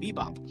Cowboy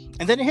Bebop.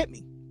 And then it hit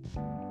me.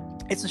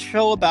 It's a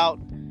show about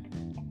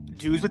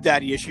dudes with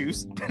daddy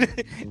issues,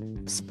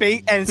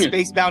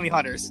 space bounty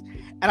hunters,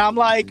 and I'm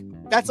like,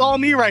 that's all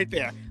me right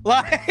there.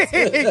 Like,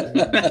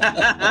 and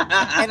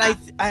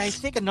I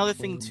think another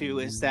thing too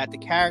is that the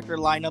character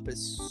lineup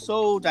is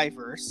so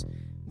diverse,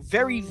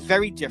 very,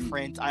 very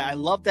different. I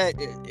love that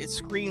it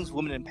screams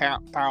women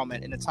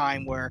empowerment in a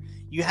time where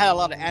you had a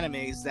lot of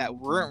animes that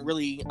weren't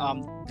really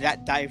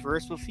that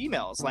diverse with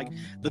females. Like,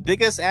 the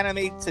biggest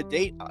anime to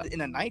date in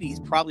the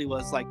 90s probably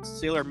was like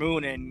Sailor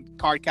Moon and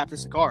Card Captor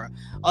Sakura.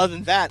 Other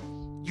than that,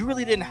 you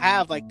really didn't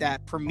have like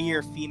that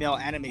premier female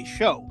anime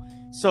show.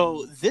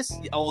 So this,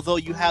 although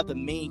you have the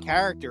main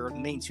character, the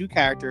main two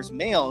characters,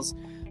 males,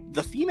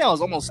 the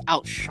females almost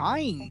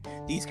outshine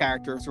these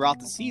characters throughout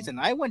the season.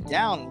 I went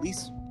down at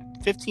least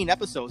 15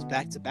 episodes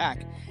back to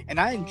back, and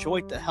I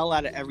enjoyed the hell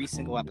out of every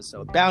single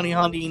episode. Bounty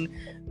hunting,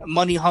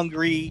 money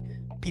hungry,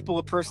 people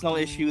with personal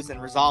issues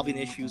and resolving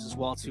issues as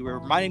well too. It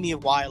reminded me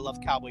of why I love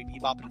Cowboy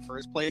Bebop in the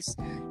first place.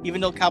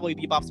 Even though Cowboy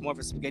Bebop's more of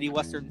a spaghetti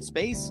western in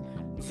space,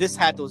 this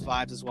had those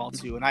vibes as well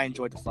too, and I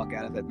enjoyed the fuck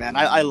out of it, man.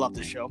 I love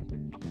the show.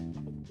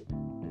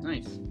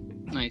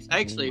 Nice. I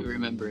actually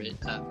remember it.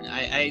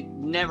 I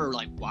never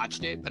like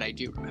watched it, but I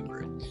do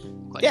remember it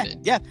quite a bit.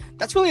 Yeah,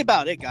 that's really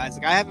about it, guys.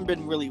 Like I haven't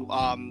been really.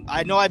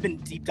 I know I've been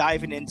deep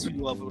diving into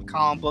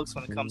comic books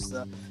when it comes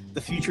to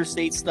the future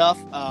state stuff.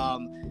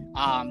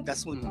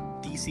 That's what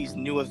DC's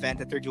new event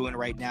that they're doing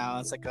right now.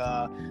 It's like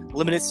a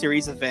limited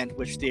series event,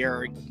 which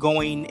they're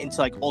going into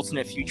like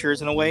alternate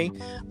futures in a way,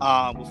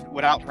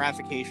 without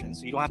ramifications.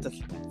 So you don't have to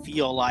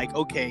feel like,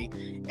 okay,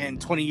 in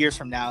 20 years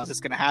from now, is this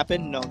going to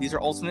happen? No, these are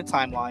alternate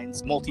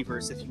timelines,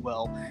 multiverse, if you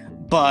will.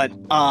 But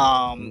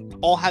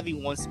all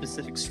having one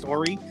specific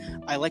story.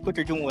 I like what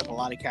they're doing with a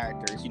lot of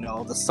characters. You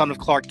know, the son of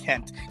Clark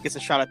Kent gets a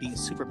shot at being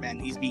Superman.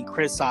 He's being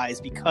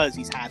criticized because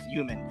he's half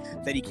human,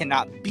 that he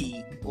cannot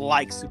be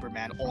like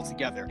Superman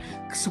altogether.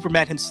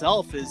 Superman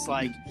himself is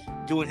like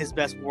doing his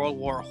best World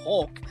War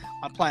Hulk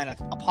on planet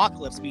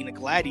Apocalypse, being a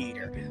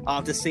gladiator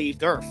to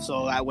save Earth,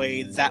 so that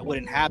way that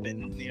wouldn't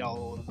happen. You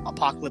know,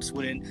 Apocalypse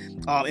wouldn't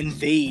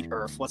invade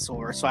Earth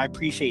whatsoever. So I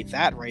appreciate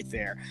that right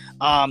there.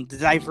 The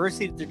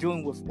diversity that they're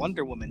doing with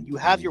Wonder Woman. You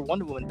have your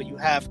Wonder Woman, but you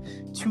have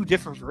two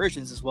different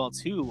versions as well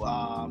too.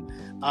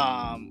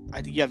 I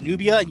think you have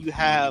Nubia, and you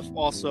have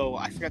also,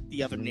 I forgot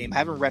the other name. I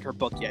haven't read her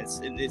book yet.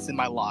 It's in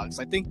my logs.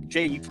 I think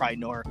Jay, you probably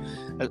know her.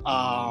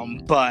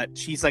 But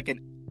she's like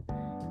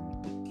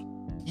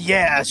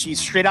she's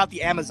straight out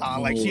the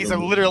Amazon. Like she's a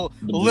literal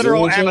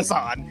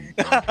Amazon.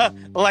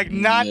 Like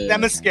not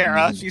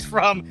Themyscira. She's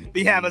from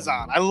the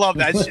Amazon. I love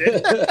that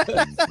shit.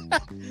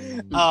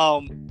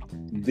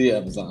 The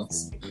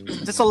Amazons.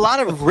 Just a lot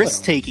of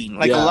risk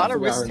taking, and a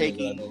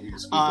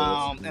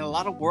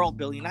lot of world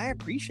building. I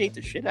appreciate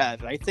the shit out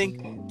of it. I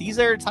think these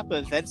are the type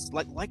of events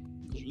like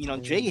you know,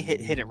 Jay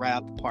hit it right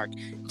out the park.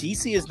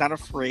 DC is not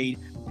afraid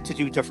to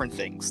do different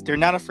things. They're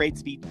not afraid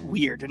to be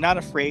weird. They're not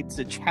afraid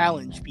to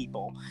challenge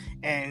people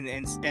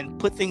and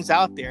put things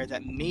out there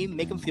that may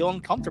make them feel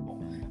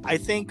uncomfortable. I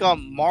think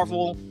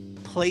Marvel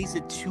plays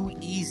it too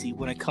easy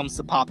when it comes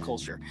to pop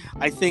culture.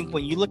 I think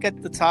when you look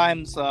at the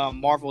times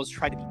Marvel has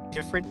tried to be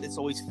different, it's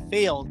always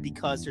failed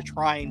because they're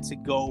trying to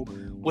go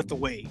with the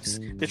waves.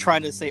 They're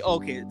trying to say,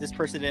 okay, this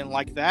person didn't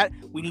like that,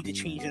 we need to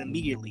change it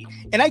immediately.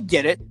 And I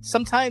get it.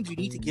 Sometimes you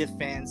need to give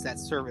fans that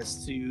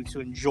service to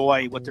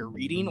enjoy what they're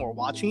reading or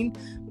watching,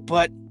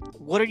 but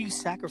what are you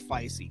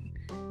sacrificing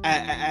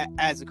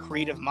as a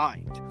creative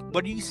mind?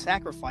 What are you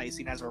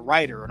sacrificing as a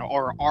writer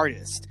or an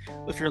artist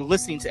if you're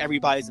listening to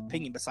everybody's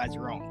opinion besides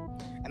your own?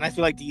 And I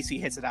feel like DC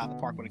hits it out of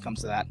the park when it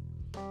comes to that.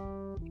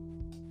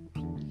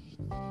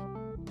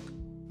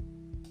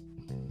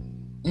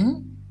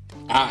 Mm-hmm.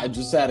 I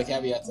just add a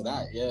caveat to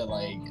that. Yeah,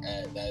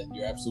 that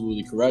you're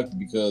absolutely correct,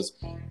 because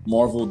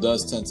Marvel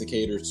does tend to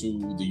cater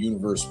to the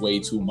universe way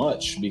too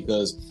much.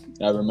 Because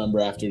I remember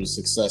after the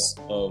success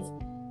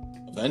of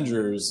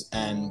Avengers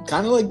and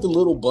kind of like the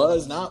little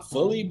buzz, not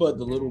fully, but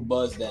the little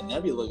buzz that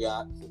Nebula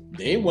got,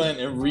 they went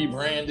and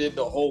rebranded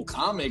the whole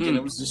comic, and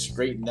it was just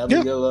straight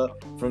Nebula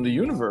from the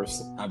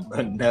universe.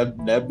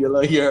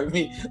 Nebula, you heard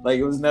me? Like,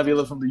 it was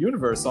Nebula from the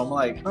universe. So I'm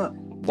like,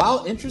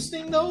 wow,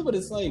 interesting though, but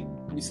it's like,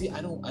 you see,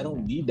 I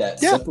don't need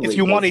that. Yeah, if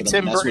you want a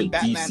Tim Burton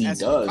Batman, DC as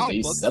does,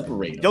 they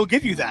separate them. They'll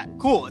give you that.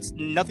 Cool. It's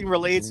nothing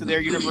related to their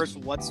universe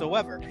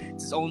whatsoever.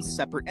 It's its own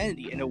separate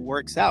entity, and it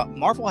works out.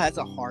 Marvel has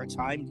a hard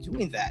time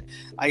doing that.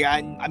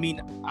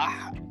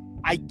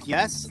 I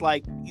guess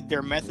like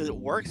their method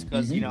works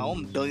because you know,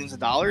 billions of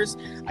dollars.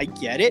 I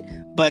get it,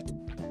 but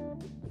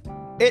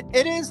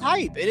it is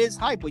hype. It is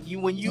hype when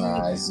you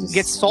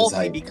get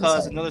salty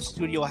because another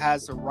studio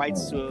has the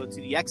rights to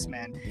the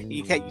X-Men and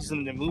you can't use them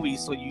in the movies,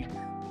 so you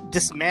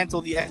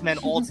dismantle the X-Men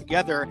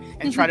altogether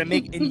and try to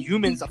make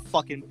Inhumans a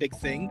fucking big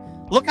thing.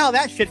 Look how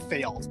that shit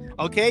failed.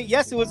 Okay,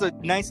 yes, it was a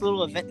nice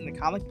little event in the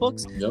comic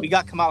books. We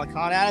got Kamala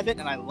Khan out of it,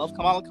 and I love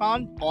Kamala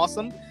Khan.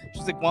 Awesome.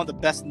 She's like one of the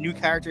best new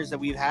characters that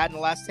we've had in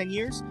the last 10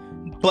 years.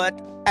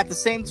 But at the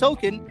same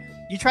token,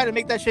 you try to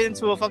make that shit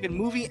into a fucking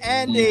movie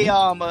and a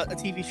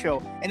TV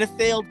show, and it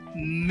failed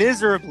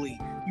miserably.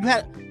 You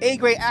had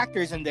A-grade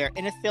actors in there,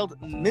 and it failed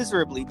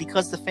miserably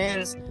because the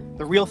fans,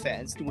 the real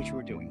fans, knew what you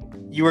were doing.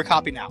 You were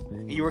copying out,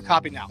 and you were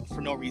copying out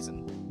for no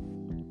reason.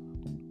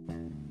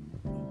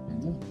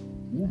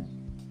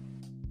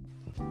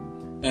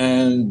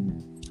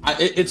 And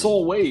it's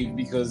all wave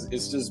because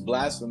it's just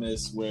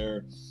blasphemous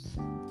where,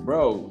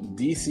 bro,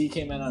 DC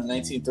came out in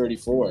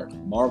 1934,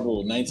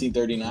 Marvel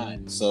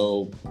 1939.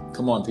 So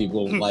come on,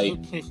 people,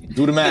 like,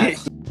 do the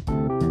math.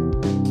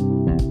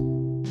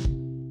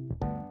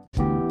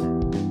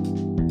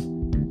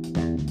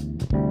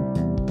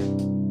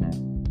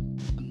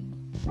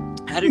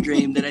 had a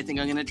dream that I think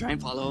I'm going to try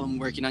and follow. I'm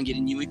working on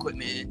getting new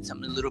equipment,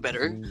 something a little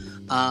better.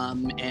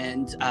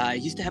 And I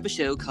used to have a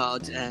show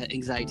called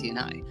Anxiety and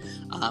I,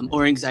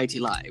 or Anxiety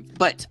Live.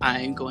 But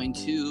I'm going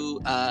to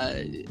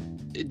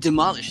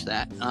demolish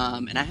that.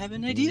 And I have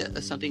an idea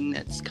of something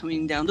that's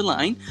coming down the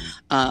line.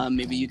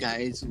 Maybe you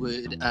guys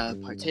would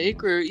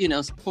partake or,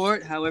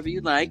 support however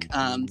you like.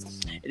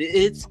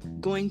 It's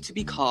going to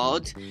be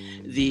called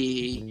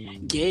the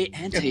Gay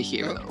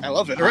Anti-Hero. I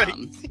love it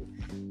already.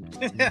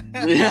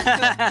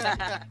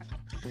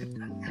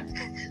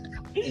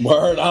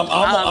 Word, I'm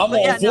all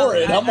for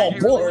it. I'm on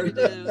board.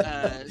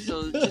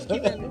 So just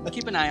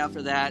keep an eye out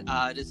for that.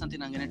 It's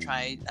something I'm going to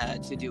try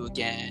to do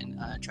again.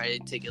 Try to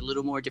take it a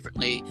little more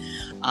differently.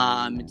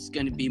 It's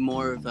going to be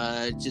more of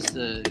just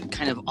a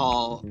kind of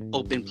all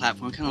open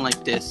platform, kind of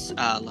like this.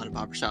 A lot of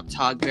barbershop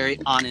talk, very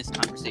honest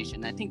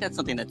conversation. I think that's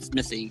something that's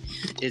missing,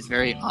 is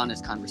very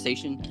honest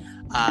conversation.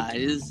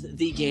 It is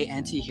the Gay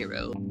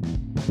Anti-Hero.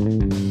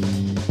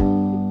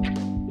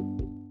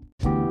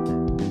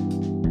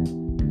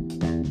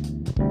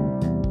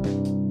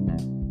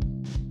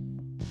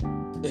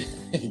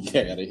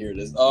 Yeah, I gotta hear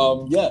this.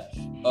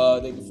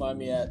 They can find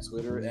me at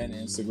Twitter and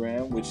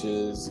Instagram, which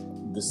is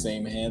the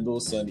same handle,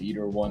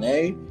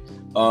 SunEater1A.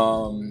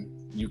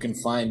 You can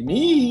find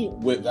me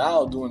with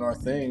Val doing our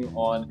thing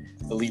on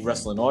Elite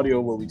Wrestling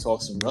Audio, where we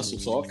talk some wrestle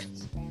talk.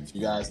 If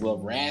you guys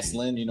love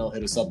wrestling, hit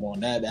us up on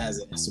that. That has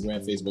an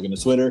Instagram, Facebook, and a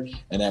Twitter,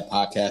 and that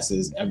podcast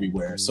is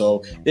everywhere.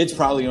 So it's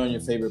probably on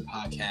your favorite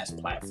podcast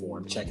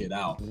platform. Check it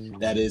out.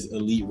 That is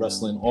Elite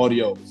Wrestling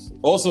Audio.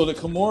 Also, the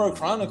Kimura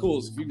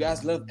Chronicles. If you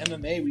guys love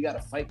MMA, we got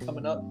a fight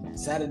coming up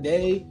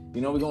Saturday.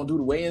 We're going to do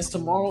the weigh-ins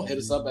tomorrow. Hit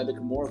us up at the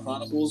Kimura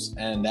Chronicles,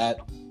 and that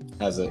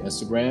has an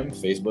Instagram,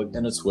 Facebook,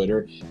 and a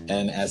Twitter.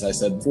 And as I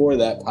said before,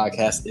 that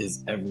podcast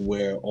is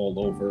everywhere, all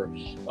over.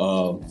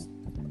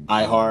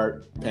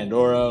 iHeart,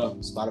 Pandora,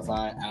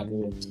 Spotify,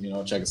 Apple,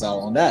 check us out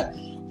on that.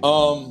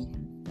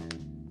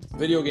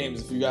 Video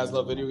games, if you guys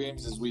love video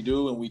games as we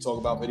do, and we talk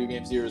about video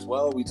games here as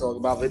well, we talk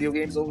about video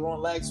games over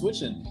on Lag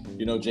Switching.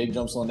 Jake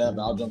jumps on that,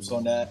 Val jumps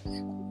on that.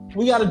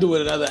 We got to do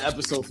another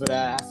episode for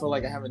that. I feel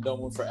like I haven't done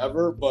one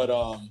forever, but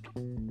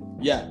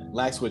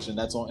Lag Switching,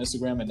 that's on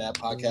Instagram, and that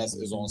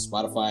podcast is on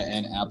Spotify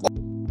and Apple.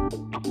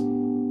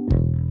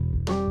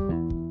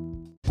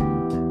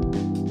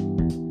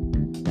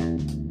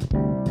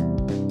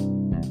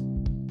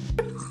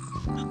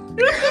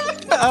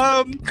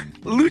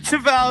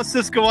 Lucha Val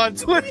Cisco on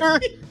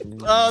Twitter,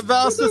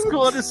 Val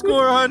Cisco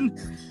 _ on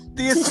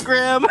the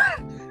Instagram.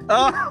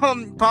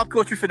 Pop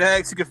Culture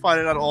Fanatics, you can find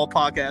it on all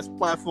podcast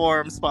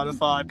platforms: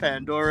 Spotify,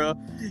 Pandora,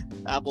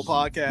 Apple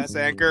Podcasts,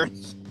 Anchor.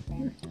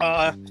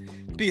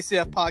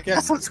 PCF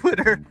Podcast on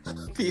Twitter,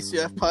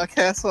 PCF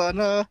Podcast on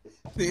the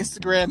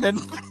Instagram,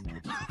 and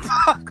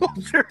Pop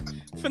Culture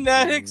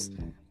Fanatics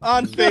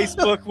on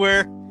Facebook,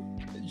 where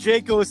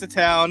Jake goes to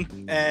town,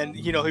 and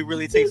he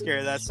really takes care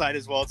of that side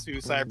as well too.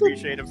 So I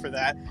appreciate him for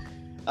that.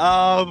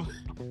 Oh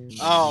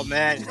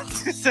man,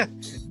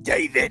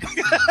 David.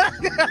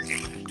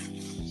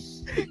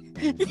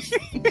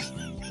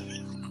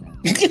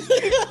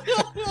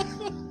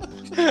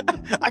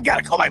 I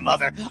gotta call my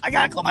mother. I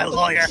gotta call my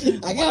lawyer.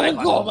 I gotta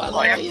call my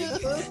lawyer.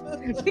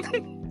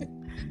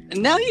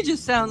 And now you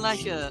just sound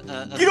like a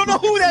You don't know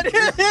who that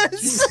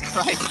is?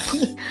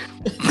 Christ.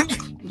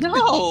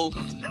 No.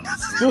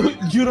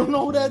 You don't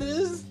know who that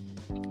is?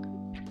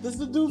 That's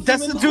the dude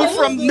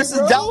from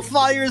Mrs.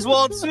 Doubtfire as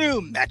well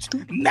too.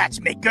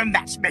 Matchmaker.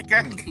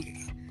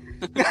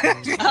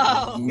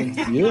 Oh.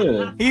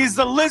 Yeah. He's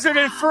the lizard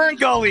in Fern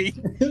Gully.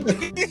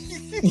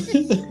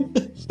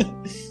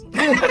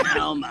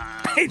 Oh my.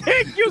 Hey,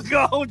 there you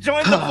go.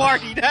 Join the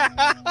party. Yeah.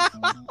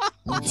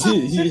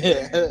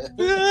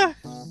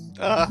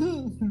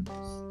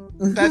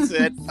 That's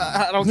it.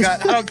 I don't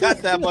got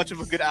that much of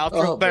a good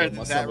outro. Better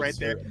than that right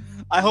there.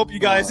 I hope you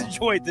guys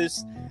enjoyed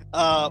this.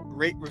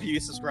 Rate, review,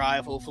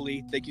 subscribe.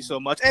 Hopefully, thank you so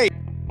much. Hey.